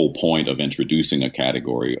 The whole point of introducing a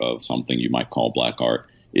category of something you might call black art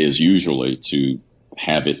is usually to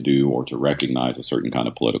have it do or to recognize a certain kind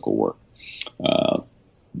of political work.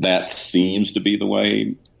 That seems to be the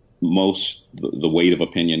way the weight of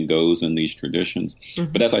opinion goes in these traditions.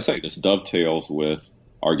 Mm-hmm. But as I say, this dovetails with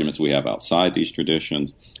arguments we have outside these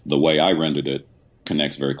traditions. The way I rendered it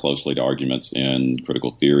connects very closely to arguments in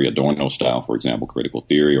critical theory, Adorno style, for example, critical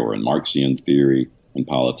theory, or in Marxian theory in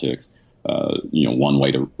politics. One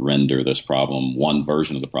way to render this problem, one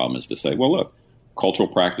version of the problem is to say, well, look, cultural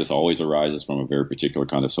practice always arises from a very particular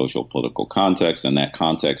kind of social political context, and that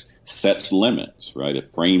context sets limits, right?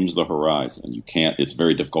 It frames the horizon. It's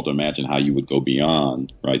very difficult to imagine how you would go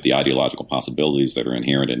beyond, right, the ideological possibilities that are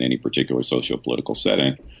inherent in any particular socio-political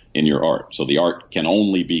setting in your art. So the art can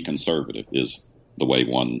only be conservative is the way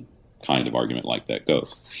one kind of argument like that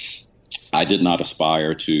goes. I did not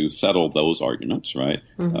aspire to settle those arguments, right?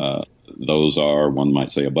 Mm-hmm. Those are, one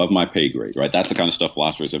might say, above my pay grade, right? That's the kind of stuff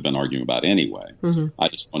philosophers have been arguing about anyway. Mm-hmm. I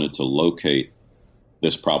just wanted to locate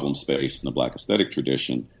this problem space in the black aesthetic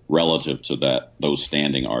tradition relative to those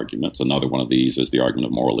standing arguments. Another one of these is the argument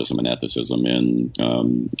of moralism and ethicism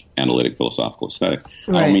in analytic philosophical aesthetics.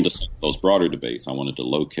 Right. I don't mean to set those broader debates. I wanted to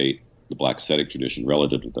locate the black aesthetic tradition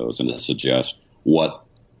relative to those and to suggest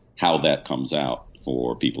how that comes out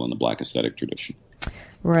for people in the black aesthetic tradition.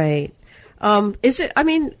 Right. One of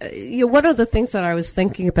the things that I was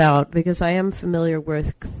thinking about, because I am familiar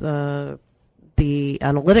with the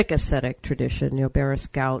analytic aesthetic tradition, Barra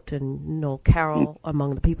Scout and Noel Carroll,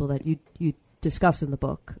 among the people that you discuss in the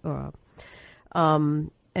book.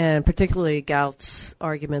 and particularly Gaut's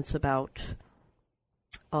arguments about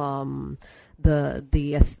the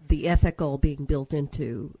ethical being built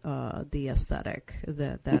into the aesthetic.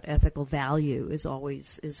 That ethical value is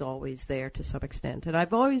always there to some extent. And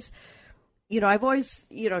I've always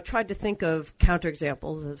tried to think of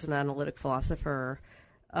counterexamples as an analytic philosopher.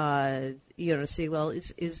 To see, well,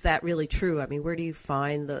 is that really true? I mean, where do you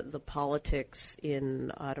find the politics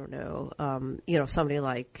in, I don't know, somebody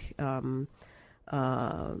like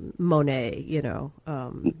Monet,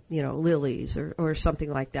 lilies or something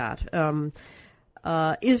like that.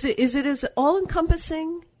 Is it as all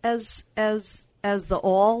encompassing as the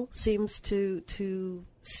all seems to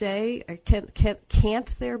say?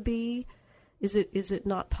 Can't there be? Is it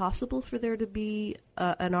not possible for there to be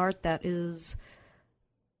an art that is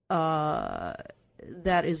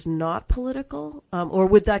not political, or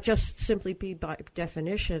would that just simply be by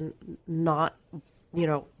definition not,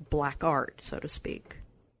 black art, so to speak?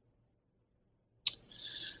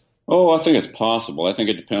 Oh, I think it's possible. I think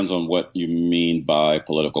it depends on what you mean by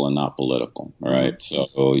political and not political, right? So,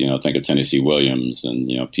 think of Tennessee Williams and,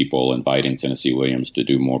 people inviting Tennessee Williams to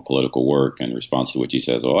do more political work, in response to which he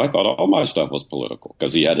says, I thought all my stuff was political,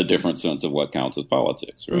 because he had a different sense of what counts as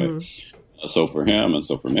politics, right? Mm-hmm. So for him, and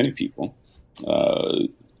so for many people,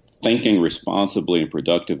 thinking responsibly and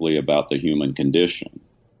productively about the human condition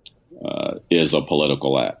is a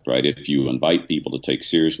political act, right? If you invite people to take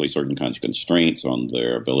seriously certain kinds of constraints on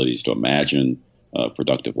their abilities to imagine a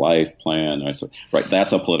productive life plan, right?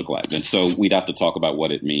 That's a political act. And so we'd have to talk about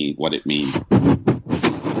what it means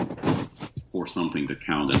for something to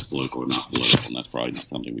count as political or not political. And that's probably not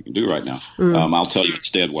something we can do right now. Mm. I'll tell you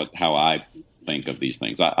instead how I think of these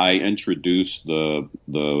things. I introduced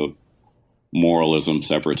the moralism,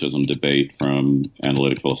 separatism debate from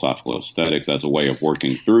analytic philosophical aesthetics as a way of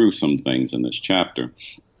working through some things in this chapter.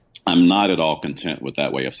 I'm not at all content with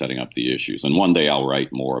that way of setting up the issues. And one day I'll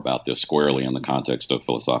write more about this squarely in the context of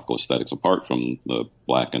philosophical aesthetics apart from the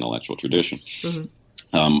Black intellectual tradition. Mm-hmm.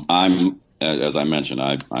 As I mentioned,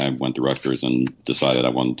 I went to Rutgers and decided I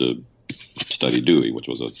wanted to study Dewey, which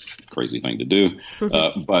was a crazy thing to do.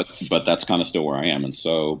 But that's kind of still where I am. And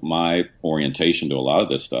so my orientation to a lot of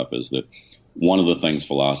this stuff is that one of the things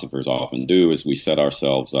philosophers often do is we set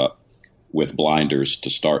ourselves up with blinders to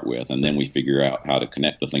start with, and then we figure out how to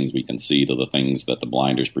connect the things we can see to the things that the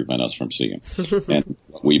blinders prevent us from seeing. And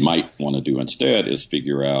what we might want to do instead is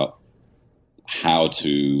figure out how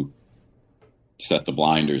to set the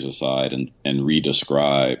blinders aside and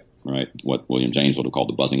re-describe, right, what William James would have called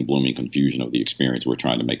the buzzing, blooming confusion of the experience we're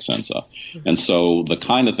trying to make sense of. And so the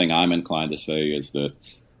kind of thing I'm inclined to say is that,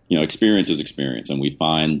 experience is experience, and we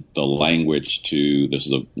find the language to, this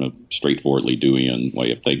is a straightforwardly Deweyan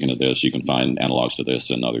way of thinking of this. You can find analogs to this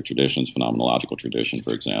in other traditions, phenomenological tradition,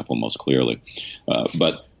 for example, most clearly.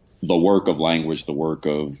 But the work of language, the work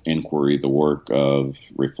of inquiry, the work of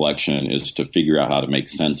reflection is to figure out how to make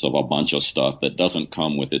sense of a bunch of stuff that doesn't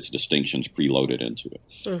come with its distinctions preloaded into it.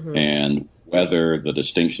 Mm-hmm. And whether the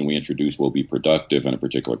distinction we introduce will be productive in a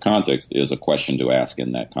particular context is a question to ask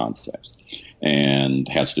in that context, and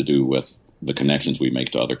has to do with the connections we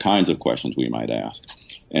make to other kinds of questions we might ask.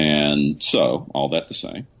 And so, all that to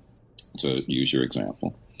say, to use your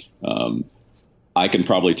example, I can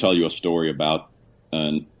probably tell you a story about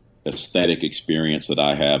an aesthetic experience that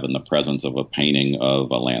I have in the presence of a painting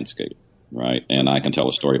of a landscape, right? And I can tell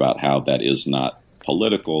a story about how that is not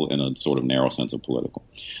political in a sort of narrow sense of political.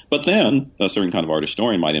 But then a certain kind of art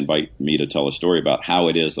historian might invite me to tell a story about how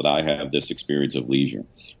it is that I have this experience of leisure,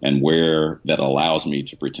 and where that allows me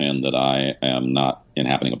to pretend that I am not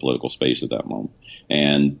inhabiting a political space at that moment,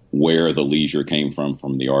 and where the leisure came from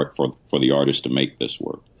the art for the artist to make this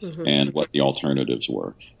work, mm-hmm. and what the alternatives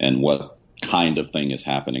were, and what kind of thing is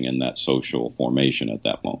happening in that social formation at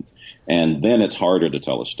that moment. And then it's harder to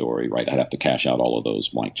tell a story, right? I'd have to cash out all of those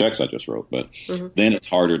blank checks I just wrote, but mm-hmm. then it's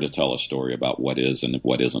harder to tell a story about what is and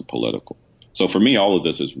what isn't political. So for me, all of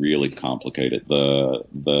this is really complicated.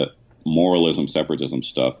 The moralism, separatism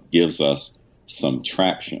stuff gives us some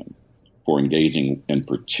traction for engaging in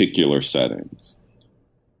particular settings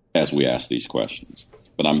as we ask these questions.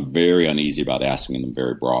 But I'm very uneasy about asking them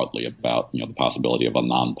very broadly about, the possibility of a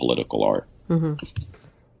non-political art. Mm-hmm.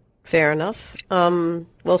 Fair enough.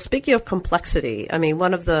 Well, speaking of complexity, I mean, in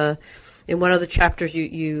one of the chapters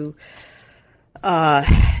you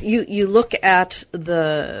look at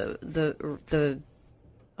the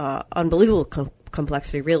unbelievable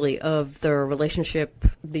complexity, really, of the relationship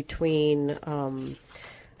between the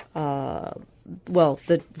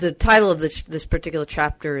title of this particular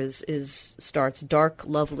chapter starts dark,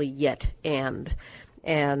 lovely, yet and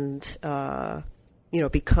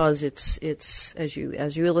because it's as you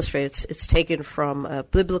illustrate, it's taken from a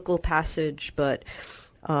biblical passage, but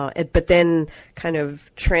then kind of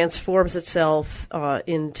transforms itself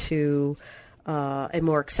into a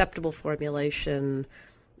more acceptable formulation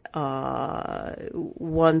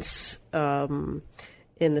once.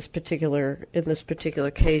 In this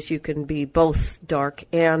particular case, you can be both dark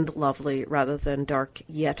and lovely rather than dark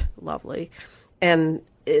yet lovely, and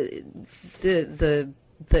the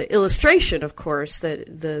illustration, of course,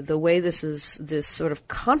 that the way this sort of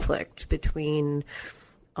conflict between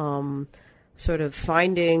sort of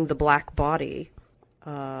finding the black body,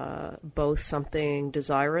 both something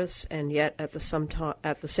desirous and yet at the same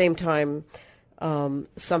time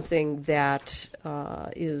something that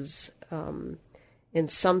is in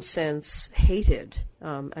some sense hated.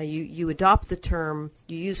 You adopt the term.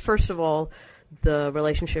 You use, first of all, the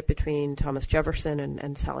relationship between Thomas Jefferson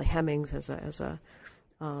and Sally Hemings as a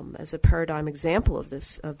paradigm example of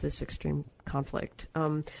this extreme conflict.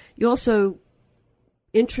 You also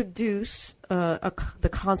introduce the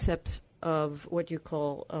concept of what you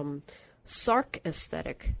call sark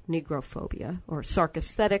aesthetic negrophobia, or sark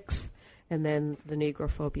aesthetics, and then the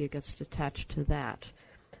negrophobia gets attached to that.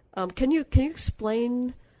 Can you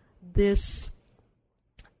explain this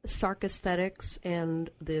sark aesthetics and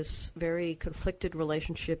this very conflicted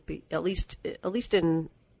relationship, at least in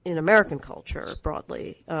American culture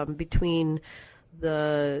broadly, between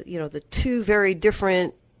the two very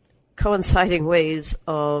different coinciding ways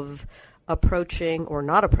of approaching or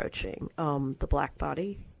not approaching the black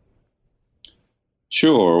body?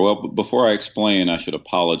 Sure. Well, before I explain, I should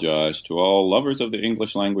apologize to all lovers of the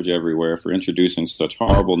English language everywhere for introducing such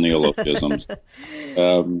horrible neologisms.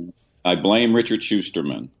 I blame Richard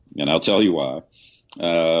Schusterman, and I'll tell you why.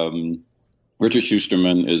 Richard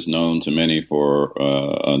Schusterman is known to many for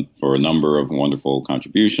a number of wonderful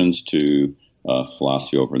contributions to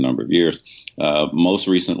philosophy over a number of years. Most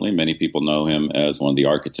recently, many people know him as one of the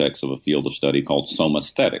architects of a field of study called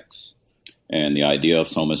somaesthetics. And the idea of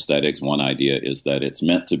somaesthetics, one idea is that it's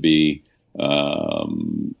meant to be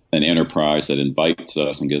an enterprise that invites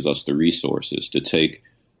us and gives us the resources to take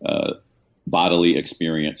bodily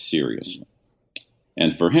experience seriously.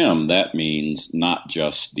 And for him, that means not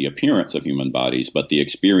just the appearance of human bodies, but the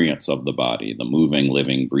experience of the body, the moving,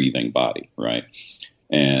 living, breathing body, right?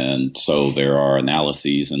 And so there are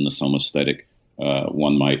analyses in the somaesthetic.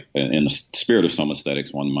 In the spirit of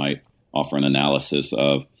somaesthetics, one might offer an analysis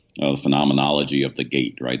of the phenomenology of the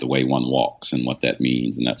gait, right? The way one walks and what that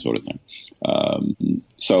means and that sort of thing.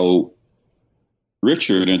 So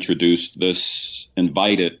Richard introduced this,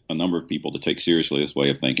 invited a number of people to take seriously this way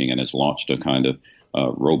of thinking, and has launched a kind of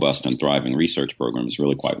robust and thriving research program. It's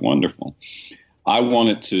really quite wonderful. I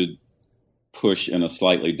wanted to push in a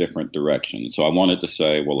slightly different direction. So I wanted to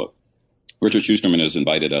say, well, look, Richard Schusterman has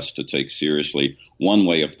invited us to take seriously one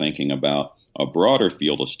way of thinking about a broader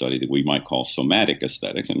field of study that we might call somatic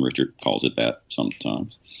aesthetics, and Richard calls it that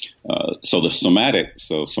sometimes. So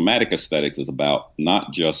somatic aesthetics is about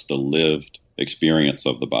not just the lived experience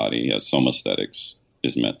of the body, as somaesthetics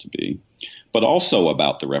is meant to be, but also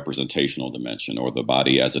about the representational dimension, or the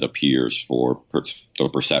body as it appears for the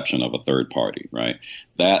perception of a third party, right?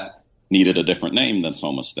 That needed a different name than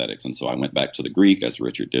somaesthetics. And so I went back to the Greek, as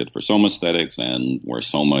Richard did, for somaesthetics, and where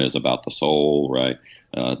soma is about the soul, right?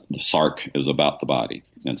 The sark is about the body.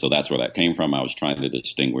 And so that's where that came from. I was trying to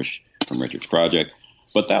distinguish from Richard's project.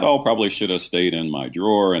 But that all probably should have stayed in my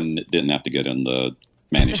drawer, and it didn't have to get in the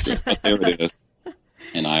manuscript. But there it is.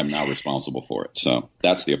 And I am now responsible for it. So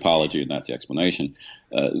that's the apology, and that's the explanation.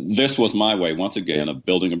 This was my way, once again, of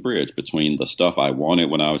building a bridge between the stuff I wanted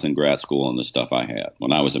when I was in grad school and the stuff I had.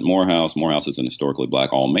 When I was at Morehouse is an historically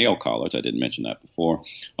black all-male college. I didn't mention that before.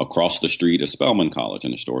 Across the street is Spelman College,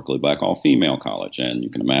 an historically black all-female college. And you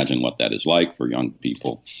can imagine what that is like for young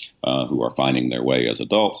people who are finding their way as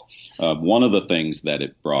adults. One of the things that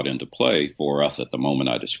it brought into play for us at the moment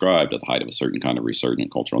I described, at the height of a certain kind of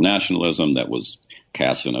resurgent cultural nationalism that was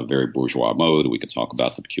cast in a very bourgeois mode, we could talk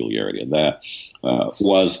about the peculiarity of that,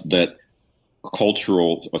 was that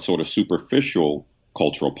a sort of superficial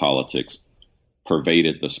cultural politics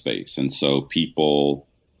pervaded the space. And so people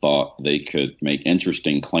thought they could make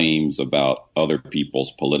interesting claims about other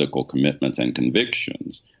people's political commitments and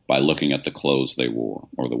convictions by looking at the clothes they wore,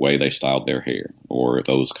 or the way they styled their hair, or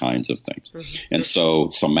those kinds of things. Mm-hmm. And so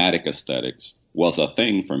somatic aesthetics was a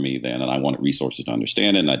thing for me then, and I wanted resources to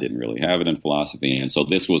understand it, and I didn't really have it in philosophy. And so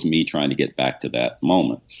this was me trying to get back to that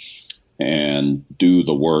moment and do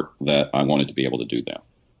the work that I wanted to be able to do then.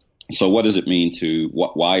 So what does it mean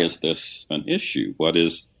why is this an issue? What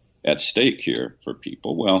is at stake here for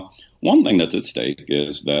people? Well, one thing that's at stake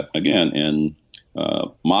is that, again, in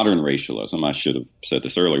modern racialism, I should have said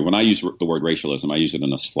this earlier, when I use the word racialism, I use it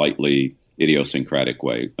in a slightly idiosyncratic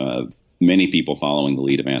way. Many people following the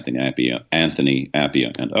lead of Anthony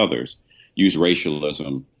Appiah and others use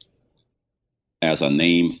racialism as a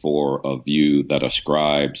name for a view that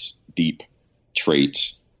ascribes deep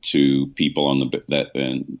traits to people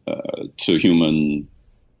to human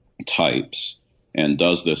types, and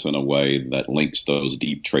does this in a way that links those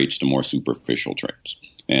deep traits to more superficial traits.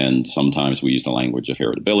 And sometimes we use the language of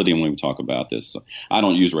heritability when we talk about this. So I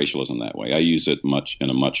don't use racialism that way. I use it in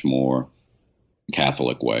a much more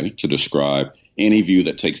Catholic way to describe any view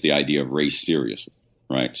that takes the idea of race seriously,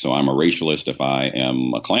 right? So I'm a racialist if I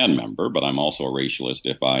am a Klan member, but I'm also a racialist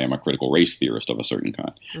if I am a critical race theorist of a certain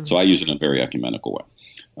kind. Mm-hmm. So I use it in a very ecumenical way.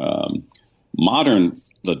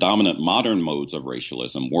 The dominant modern modes of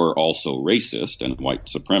racialism were also racist and white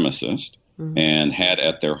supremacist, mm-hmm. and had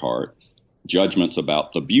at their heart judgments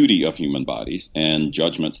about the beauty of human bodies and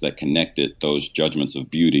judgments that connected those judgments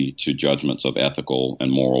of beauty to judgments of ethical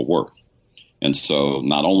and moral worth. And so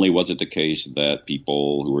not only was it the case that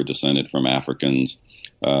people who were descended from Africans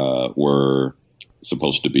were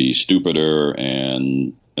supposed to be stupider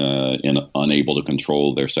and unable to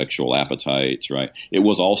control their sexual appetites, right? It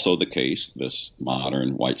was also the case, this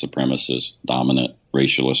modern white supremacist dominant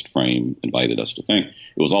racialist frame invited us to think,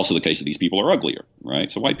 it was also the case that these people are uglier,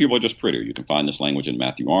 right? So white people are just prettier. You can find this language in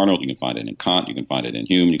Matthew Arnold, you can find it in Kant, you can find it in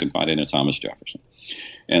Hume, you can find it in Thomas Jefferson.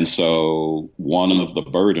 And so one of the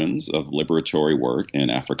burdens of liberatory work in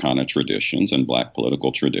Africana traditions and Black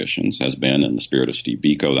political traditions has been, in the spirit of Steve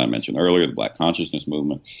Biko that I mentioned earlier, the Black consciousness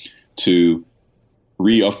movement, to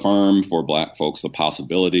reaffirm for Black folks the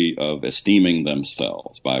possibility of esteeming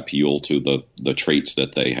themselves by appeal to the traits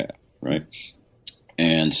that they have, right?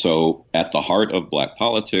 And so at the heart of Black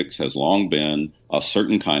politics has long been a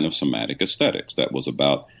certain kind of somatic aesthetics that was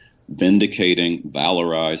about vindicating,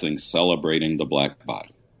 valorizing, celebrating the Black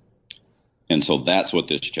body. And so that's what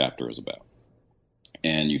this chapter is about.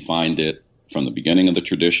 And you find it from the beginning of the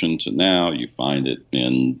tradition to now. You find it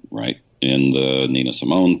in the Nina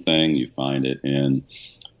Simone thing. You find it in,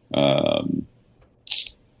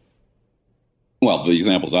 the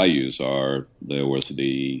examples I use are, there was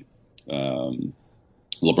the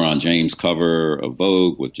LeBron James cover of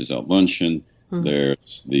Vogue with Gisele Bündchen. Mm-hmm.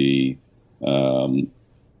 There's the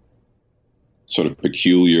sort of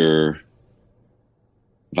peculiar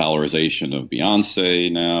valorization of Beyonce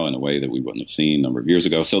now in a way that we wouldn't have seen a number of years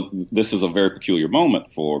ago. So this is a very peculiar moment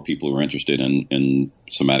for people who are interested in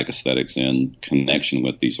somatic aesthetics in connection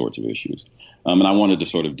with these sorts of issues. And I wanted to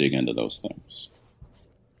sort of dig into those things.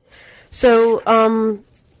 So,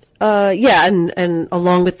 and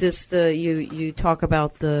along with this, you talk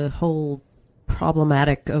about the whole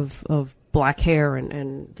problematic of black hair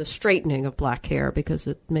and the straightening of black hair because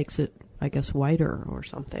it makes it, I guess, whiter or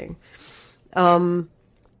something.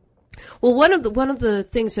 Well, one of the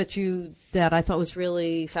things that I thought was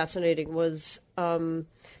really fascinating was, and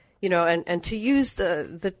to use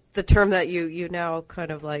the term that you now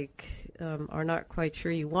kind of like are not quite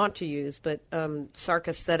sure you want to use, but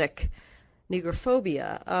sarcasthetic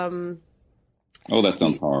negrophobia. Oh, that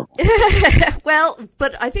sounds horrible. Well,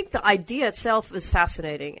 but I think the idea itself is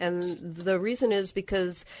fascinating, and the reason is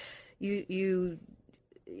because you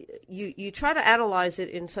try to analyze it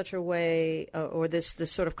in such a way, or this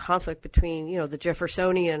sort of conflict between, the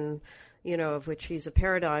Jeffersonian, of which he's a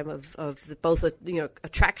paradigm of both,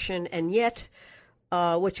 attraction and yet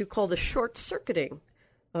what you call the short-circuiting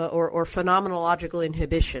or phenomenological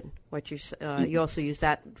inhibition, what you also use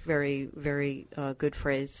that very, very good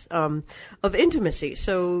phrase, of intimacy.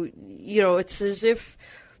 So, it's as if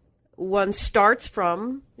one starts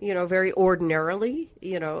from, very ordinarily,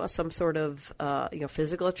 some sort of,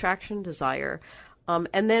 physical attraction, desire.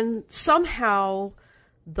 And then somehow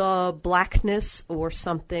the blackness or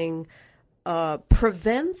something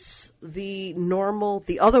prevents the normal,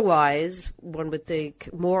 the otherwise, one would think,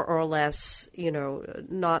 more or less,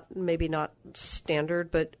 maybe not standard,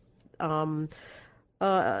 but the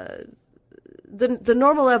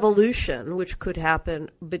normal evolution, which could happen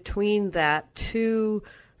between that to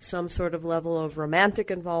some sort of level of romantic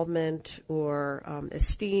involvement or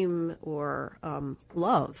esteem or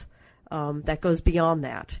love that goes beyond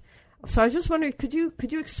that. So I was just wondering, could you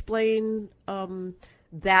explain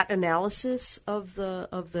that analysis of the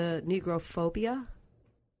negrophobia?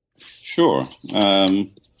 Sure.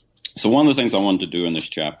 So one of the things I wanted to do in this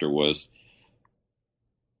chapter was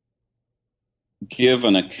give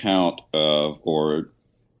an account of or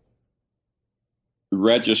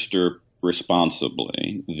register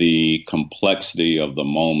responsibly the complexity of the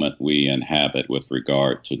moment we inhabit with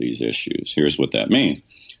regard to these issues. Here's what that means.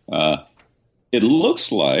 it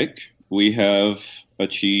looks like we have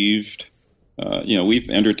achieved, we've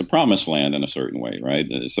entered the promised land in a certain way, right?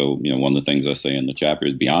 So, one of the things I say in the chapter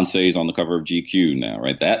is Beyonce's on the cover of GQ now,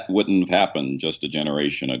 right? That wouldn't have happened just a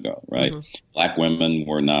generation ago, right? Mm-hmm. Black women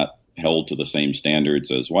were not held to the same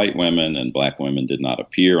standards as white women, and black women did not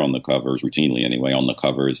appear on the covers, routinely anyway, on the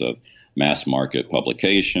covers of mass market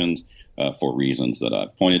publications for reasons that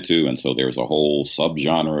I've pointed to. And so there's a whole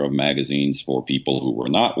subgenre of magazines for people who were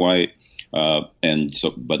not white. But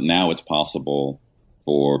now it's possible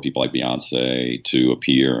for people like Beyonce to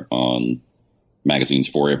appear on magazines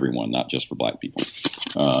for everyone, not just for black people.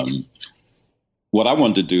 What I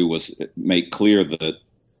wanted to do was make clear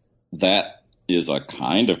that is a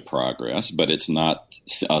kind of progress, but it's not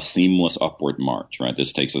a seamless upward march, right?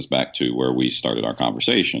 This takes us back to where we started our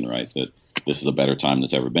conversation, right? That this is a better time than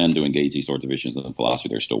it's ever been to engage these sorts of issues in philosophy.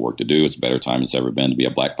 There's still work to do. It's a better time than it's ever been to be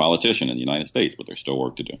a black politician in the United States, but there's still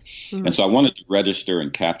work to do. Mm-hmm. And so I wanted to register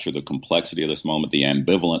and capture the complexity of this moment, the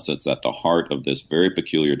ambivalence that's at the heart of this very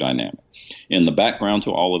peculiar dynamic. In the background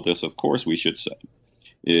to all of this, of course, we should say,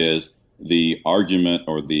 is the argument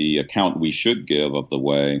or the account we should give of the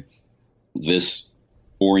way this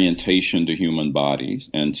orientation to human bodies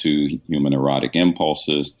and to human erotic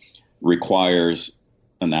impulses requires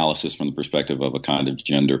analysis from the perspective of a kind of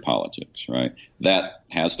gender politics, right? That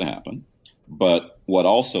has to happen. But what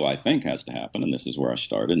also I think has to happen, and this is where I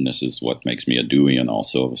started, and this is what makes me a Deweyan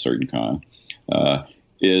also of a certain kind,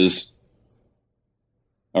 is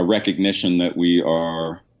a recognition that we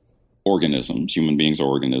are organisms. Human beings are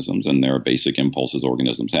organisms, and there are basic impulses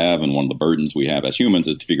organisms have. And one of the burdens we have as humans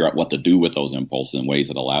is to figure out what to do with those impulses in ways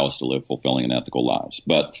that allow us to live fulfilling and ethical lives.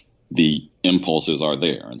 But the impulses are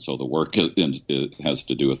there, and so the work has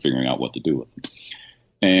to do with figuring out what to do with them.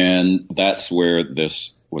 And that's where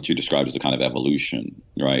this, what you described as a kind of evolution,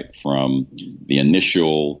 right, from the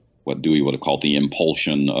initial, what Dewey would have called the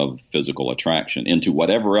impulsion of physical attraction, into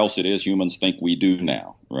whatever else it is humans think we do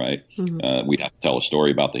now, right? Mm-hmm. We'd have to tell a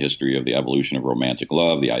story about the history of the evolution of romantic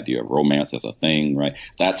love, the idea of romance as a thing, right?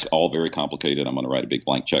 That's all very complicated. I'm going to write a big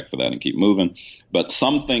blank check for that and keep moving. But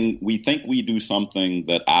we think we do something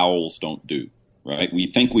that owls don't do, right?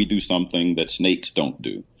 We think we do something that snakes don't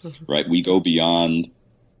do, mm-hmm. right? We go beyond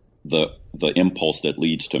the impulse that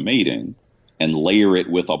leads to mating and layer it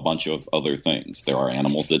with a bunch of other things. There are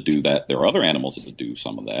animals that do that. There are other animals that do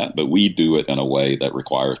some of that, but we do it in a way that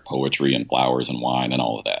requires poetry and flowers and wine and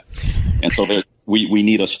all of that. And so we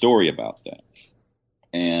need a story about that.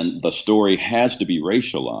 And the story has to be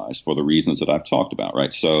racialized for the reasons that I've talked about,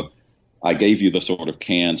 right? So I gave you the sort of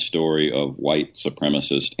canned story of white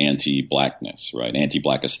supremacist anti-blackness, right?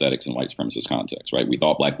 Anti-black aesthetics in white supremacist context, right? We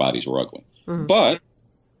thought black bodies were ugly. Mm-hmm. But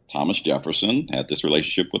Thomas Jefferson had this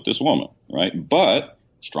relationship with this woman, right? But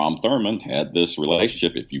Strom Thurmond had this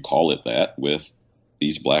relationship, if you call it that, with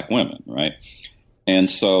these black women, right? And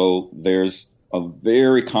so there's a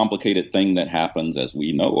very complicated thing that happens, as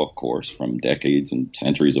we know, of course, from decades and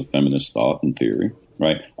centuries of feminist thought and theory,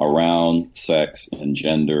 right, around sex and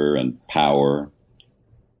gender and power.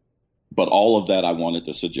 But all of that I wanted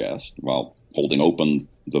to suggest, while holding open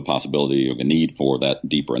the possibility or the need for that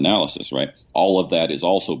deeper analysis, right? All of that is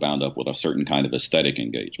also bound up with a certain kind of aesthetic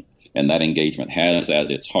engagement. And that engagement has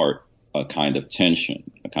at its heart a kind of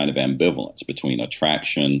tension, a kind of ambivalence between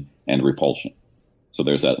attraction and repulsion. So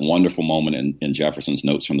there's that wonderful moment in Jefferson's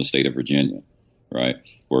Notes from the State of Virginia, right,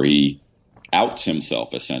 where he outs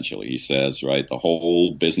himself, essentially. He says, right, the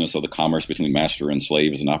whole business of the commerce between master and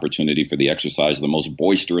slave is an opportunity for the exercise of the most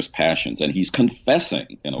boisterous passions. And he's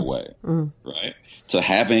confessing, in a way, right, to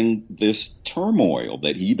having this turmoil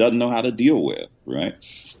that he doesn't know how to deal with, right?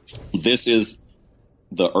 This is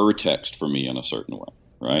the text for me in a certain way,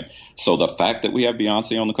 right? So the fact that we have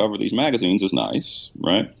Beyonce on the cover of these magazines is nice,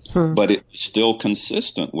 right? But it's still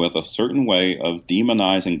consistent with a certain way of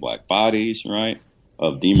demonizing black bodies, right,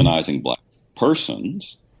 of demonizing black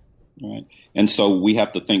persons, right? And so we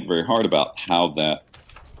have to think very hard about how that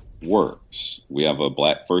works. We have a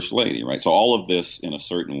black first lady, right? So all of this, in a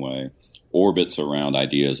certain way, orbits around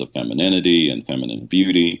ideas of femininity and feminine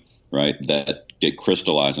beauty, right, that get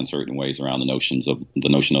crystallized in certain ways around the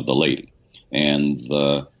notion of the lady. And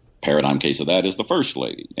the paradigm case of that is the first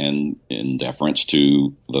lady. And in deference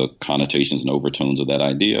to the connotations and overtones of that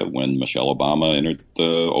idea, when Michelle Obama entered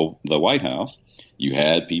the White House, you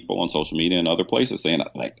had people on social media and other places saying,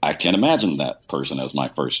 like, I can't imagine that person as my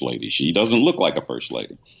first lady. She doesn't look like a first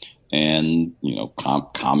lady. And, you know,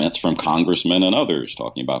 comments from congressmen and others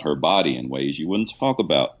talking about her body in ways you wouldn't talk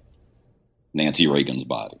about Nancy Reagan's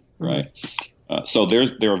body, right? So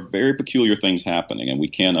there are very peculiar things happening, and we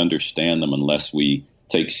can't understand them unless we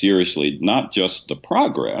take seriously not just the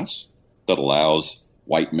progress, that allows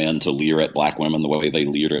white men to leer at black women the way they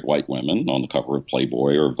leered at white women on the cover of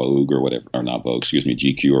Playboy or Vogue or whatever, or not Vogue, excuse me,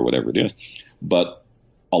 GQ or whatever it is. But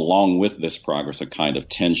along with this progress, a kind of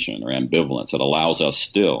tension or ambivalence that allows us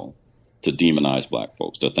still to demonize black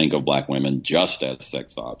folks, to think of black women just as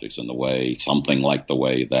sex objects in the way, something like the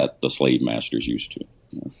way that the slave masters used to.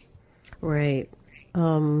 Yeah. Right.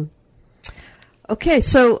 Okay,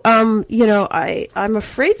 so I'm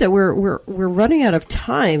afraid that we're running out of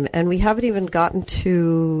time, and we haven't even gotten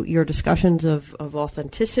to your discussions of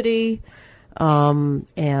authenticity, and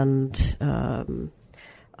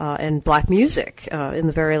black music in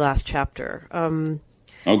the very last chapter.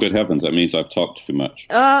 Oh, good heavens! That means I've talked too much.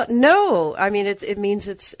 No, I mean it means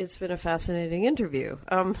it's been a fascinating interview.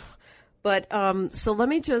 So let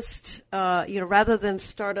me just rather than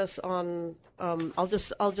start us on, I'll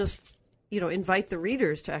just invite the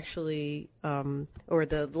readers to actually, or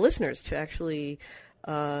the listeners to actually,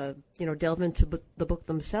 delve into the book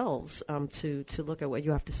themselves, to look at what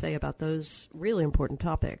you have to say about those really important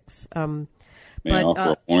topics. May I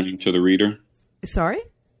offer a warning to the reader? Sorry?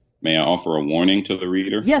 May I offer a warning to the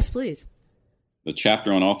reader? Yes, please. The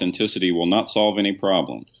chapter on authenticity will not solve any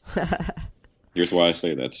problems. Here's why I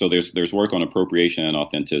say that. So there's work on appropriation and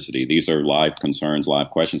authenticity. These are live concerns,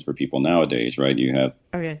 live questions for people nowadays, right? You have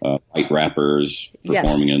white rappers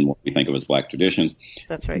performing in what we think of as black traditions.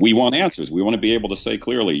 That's right. We want answers. We want to be able to say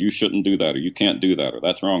clearly, you shouldn't do that, or you can't do that, or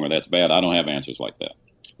that's wrong, or that's bad. I don't have answers like that.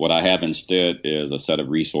 What I have instead is a set of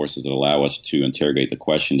resources that allow us to interrogate the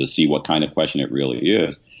question to see what kind of question it really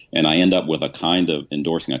is. And I end up with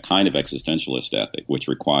endorsing a kind of existentialist ethic, which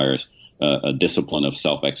requires a discipline of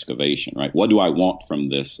self-excavation, right? What do I want from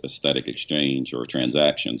this aesthetic exchange or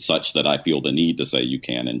transaction such that I feel the need to say you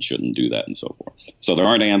can and shouldn't do that and so forth? So there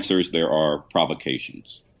aren't answers, there are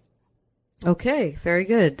provocations. Okay, very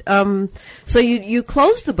good. So you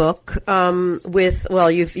closed the book with,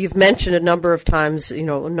 well, you've mentioned a number of times, a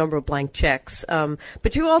number of blank checks,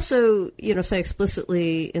 but you also say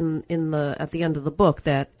explicitly at the end of the book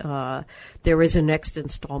that there is a next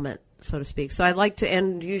installment, so to speak. So I'd like to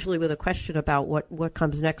end usually with a question about what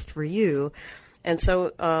comes next for you, and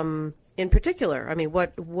so in particular, I mean,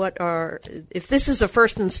 what are, if this is a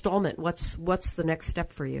first installment, what's the next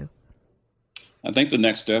step for you? I think the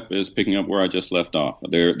next step is picking up where I just left off.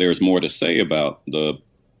 There's more to say about the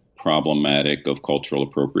problematic of cultural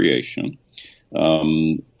appropriation.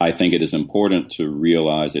 I think it is important to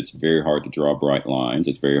realize it's very hard to draw bright lines.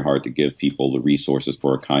 It's very hard to give people the resources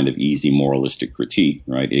for a kind of easy moralistic critique,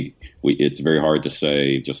 right? It's very hard to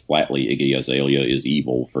say just flatly Iggy Azalea is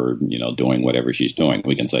evil for, doing whatever she's doing.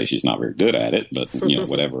 We can say she's not very good at it, but,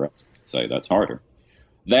 whatever else say, that's harder.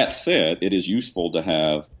 That said, it is useful to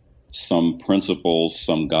have some principles,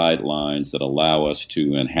 some guidelines that allow us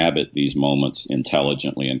to inhabit these moments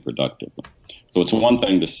intelligently and productively. So it's one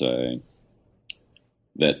thing to say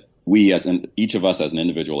that each of us as an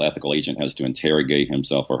individual ethical agent has to interrogate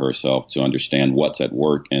himself or herself to understand what's at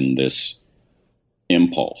work in this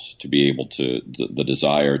impulse, to be able to, the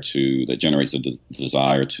desire to, that generates the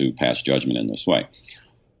desire to pass judgment in this way.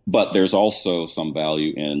 But there's also some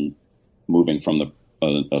value in moving from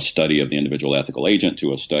a study of the individual ethical agent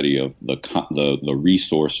to a study of the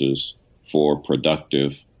resources for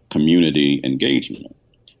productive community engagement,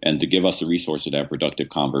 and to give us the resources to have productive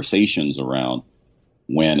conversations around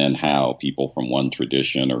when and how people from one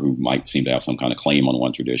tradition, or who might seem to have some kind of claim on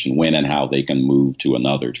one tradition, when and how they can move to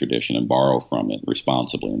another tradition and borrow from it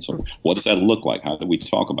responsibly. And so what does that look like? How do we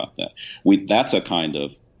talk about that? That's a kind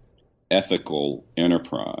of ethical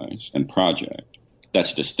enterprise and project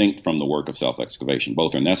that's distinct from the work of self-excavation.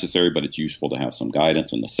 Both are necessary, but it's useful to have some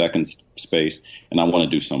guidance in the second space, and I want to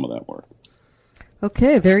do some of that work.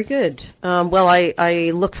 Okay, very good. Well,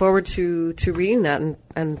 I look forward to reading that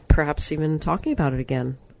and perhaps even talking about it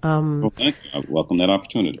again. Well, thank you. I welcome that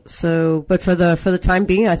opportunity. So, but for the time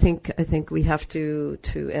being, I think we have to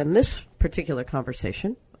end this particular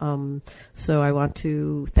conversation. So I want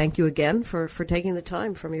to thank you again for taking the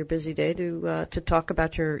time from your busy day to talk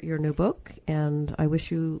about your new book, and I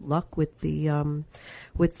wish you luck with the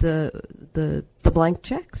blank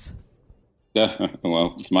checks.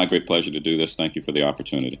 Well, it's my great pleasure to do this. Thank you for the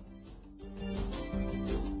opportunity.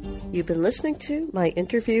 You've been listening to my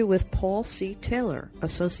interview with Paul C. Taylor,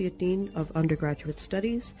 Associate Dean of Undergraduate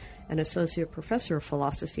Studies and Associate Professor of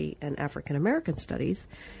Philosophy and African American Studies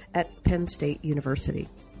at Penn State University.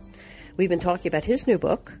 We've been talking about his new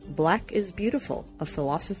book, Black is Beautiful, A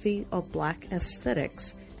Philosophy of Black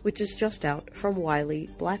Aesthetics, which is just out from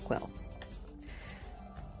Wiley-Blackwell.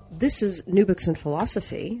 This is New Books in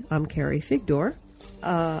Philosophy. I'm Carrie Figdor.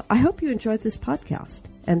 I hope you enjoyed this podcast,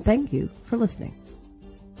 and thank you for listening.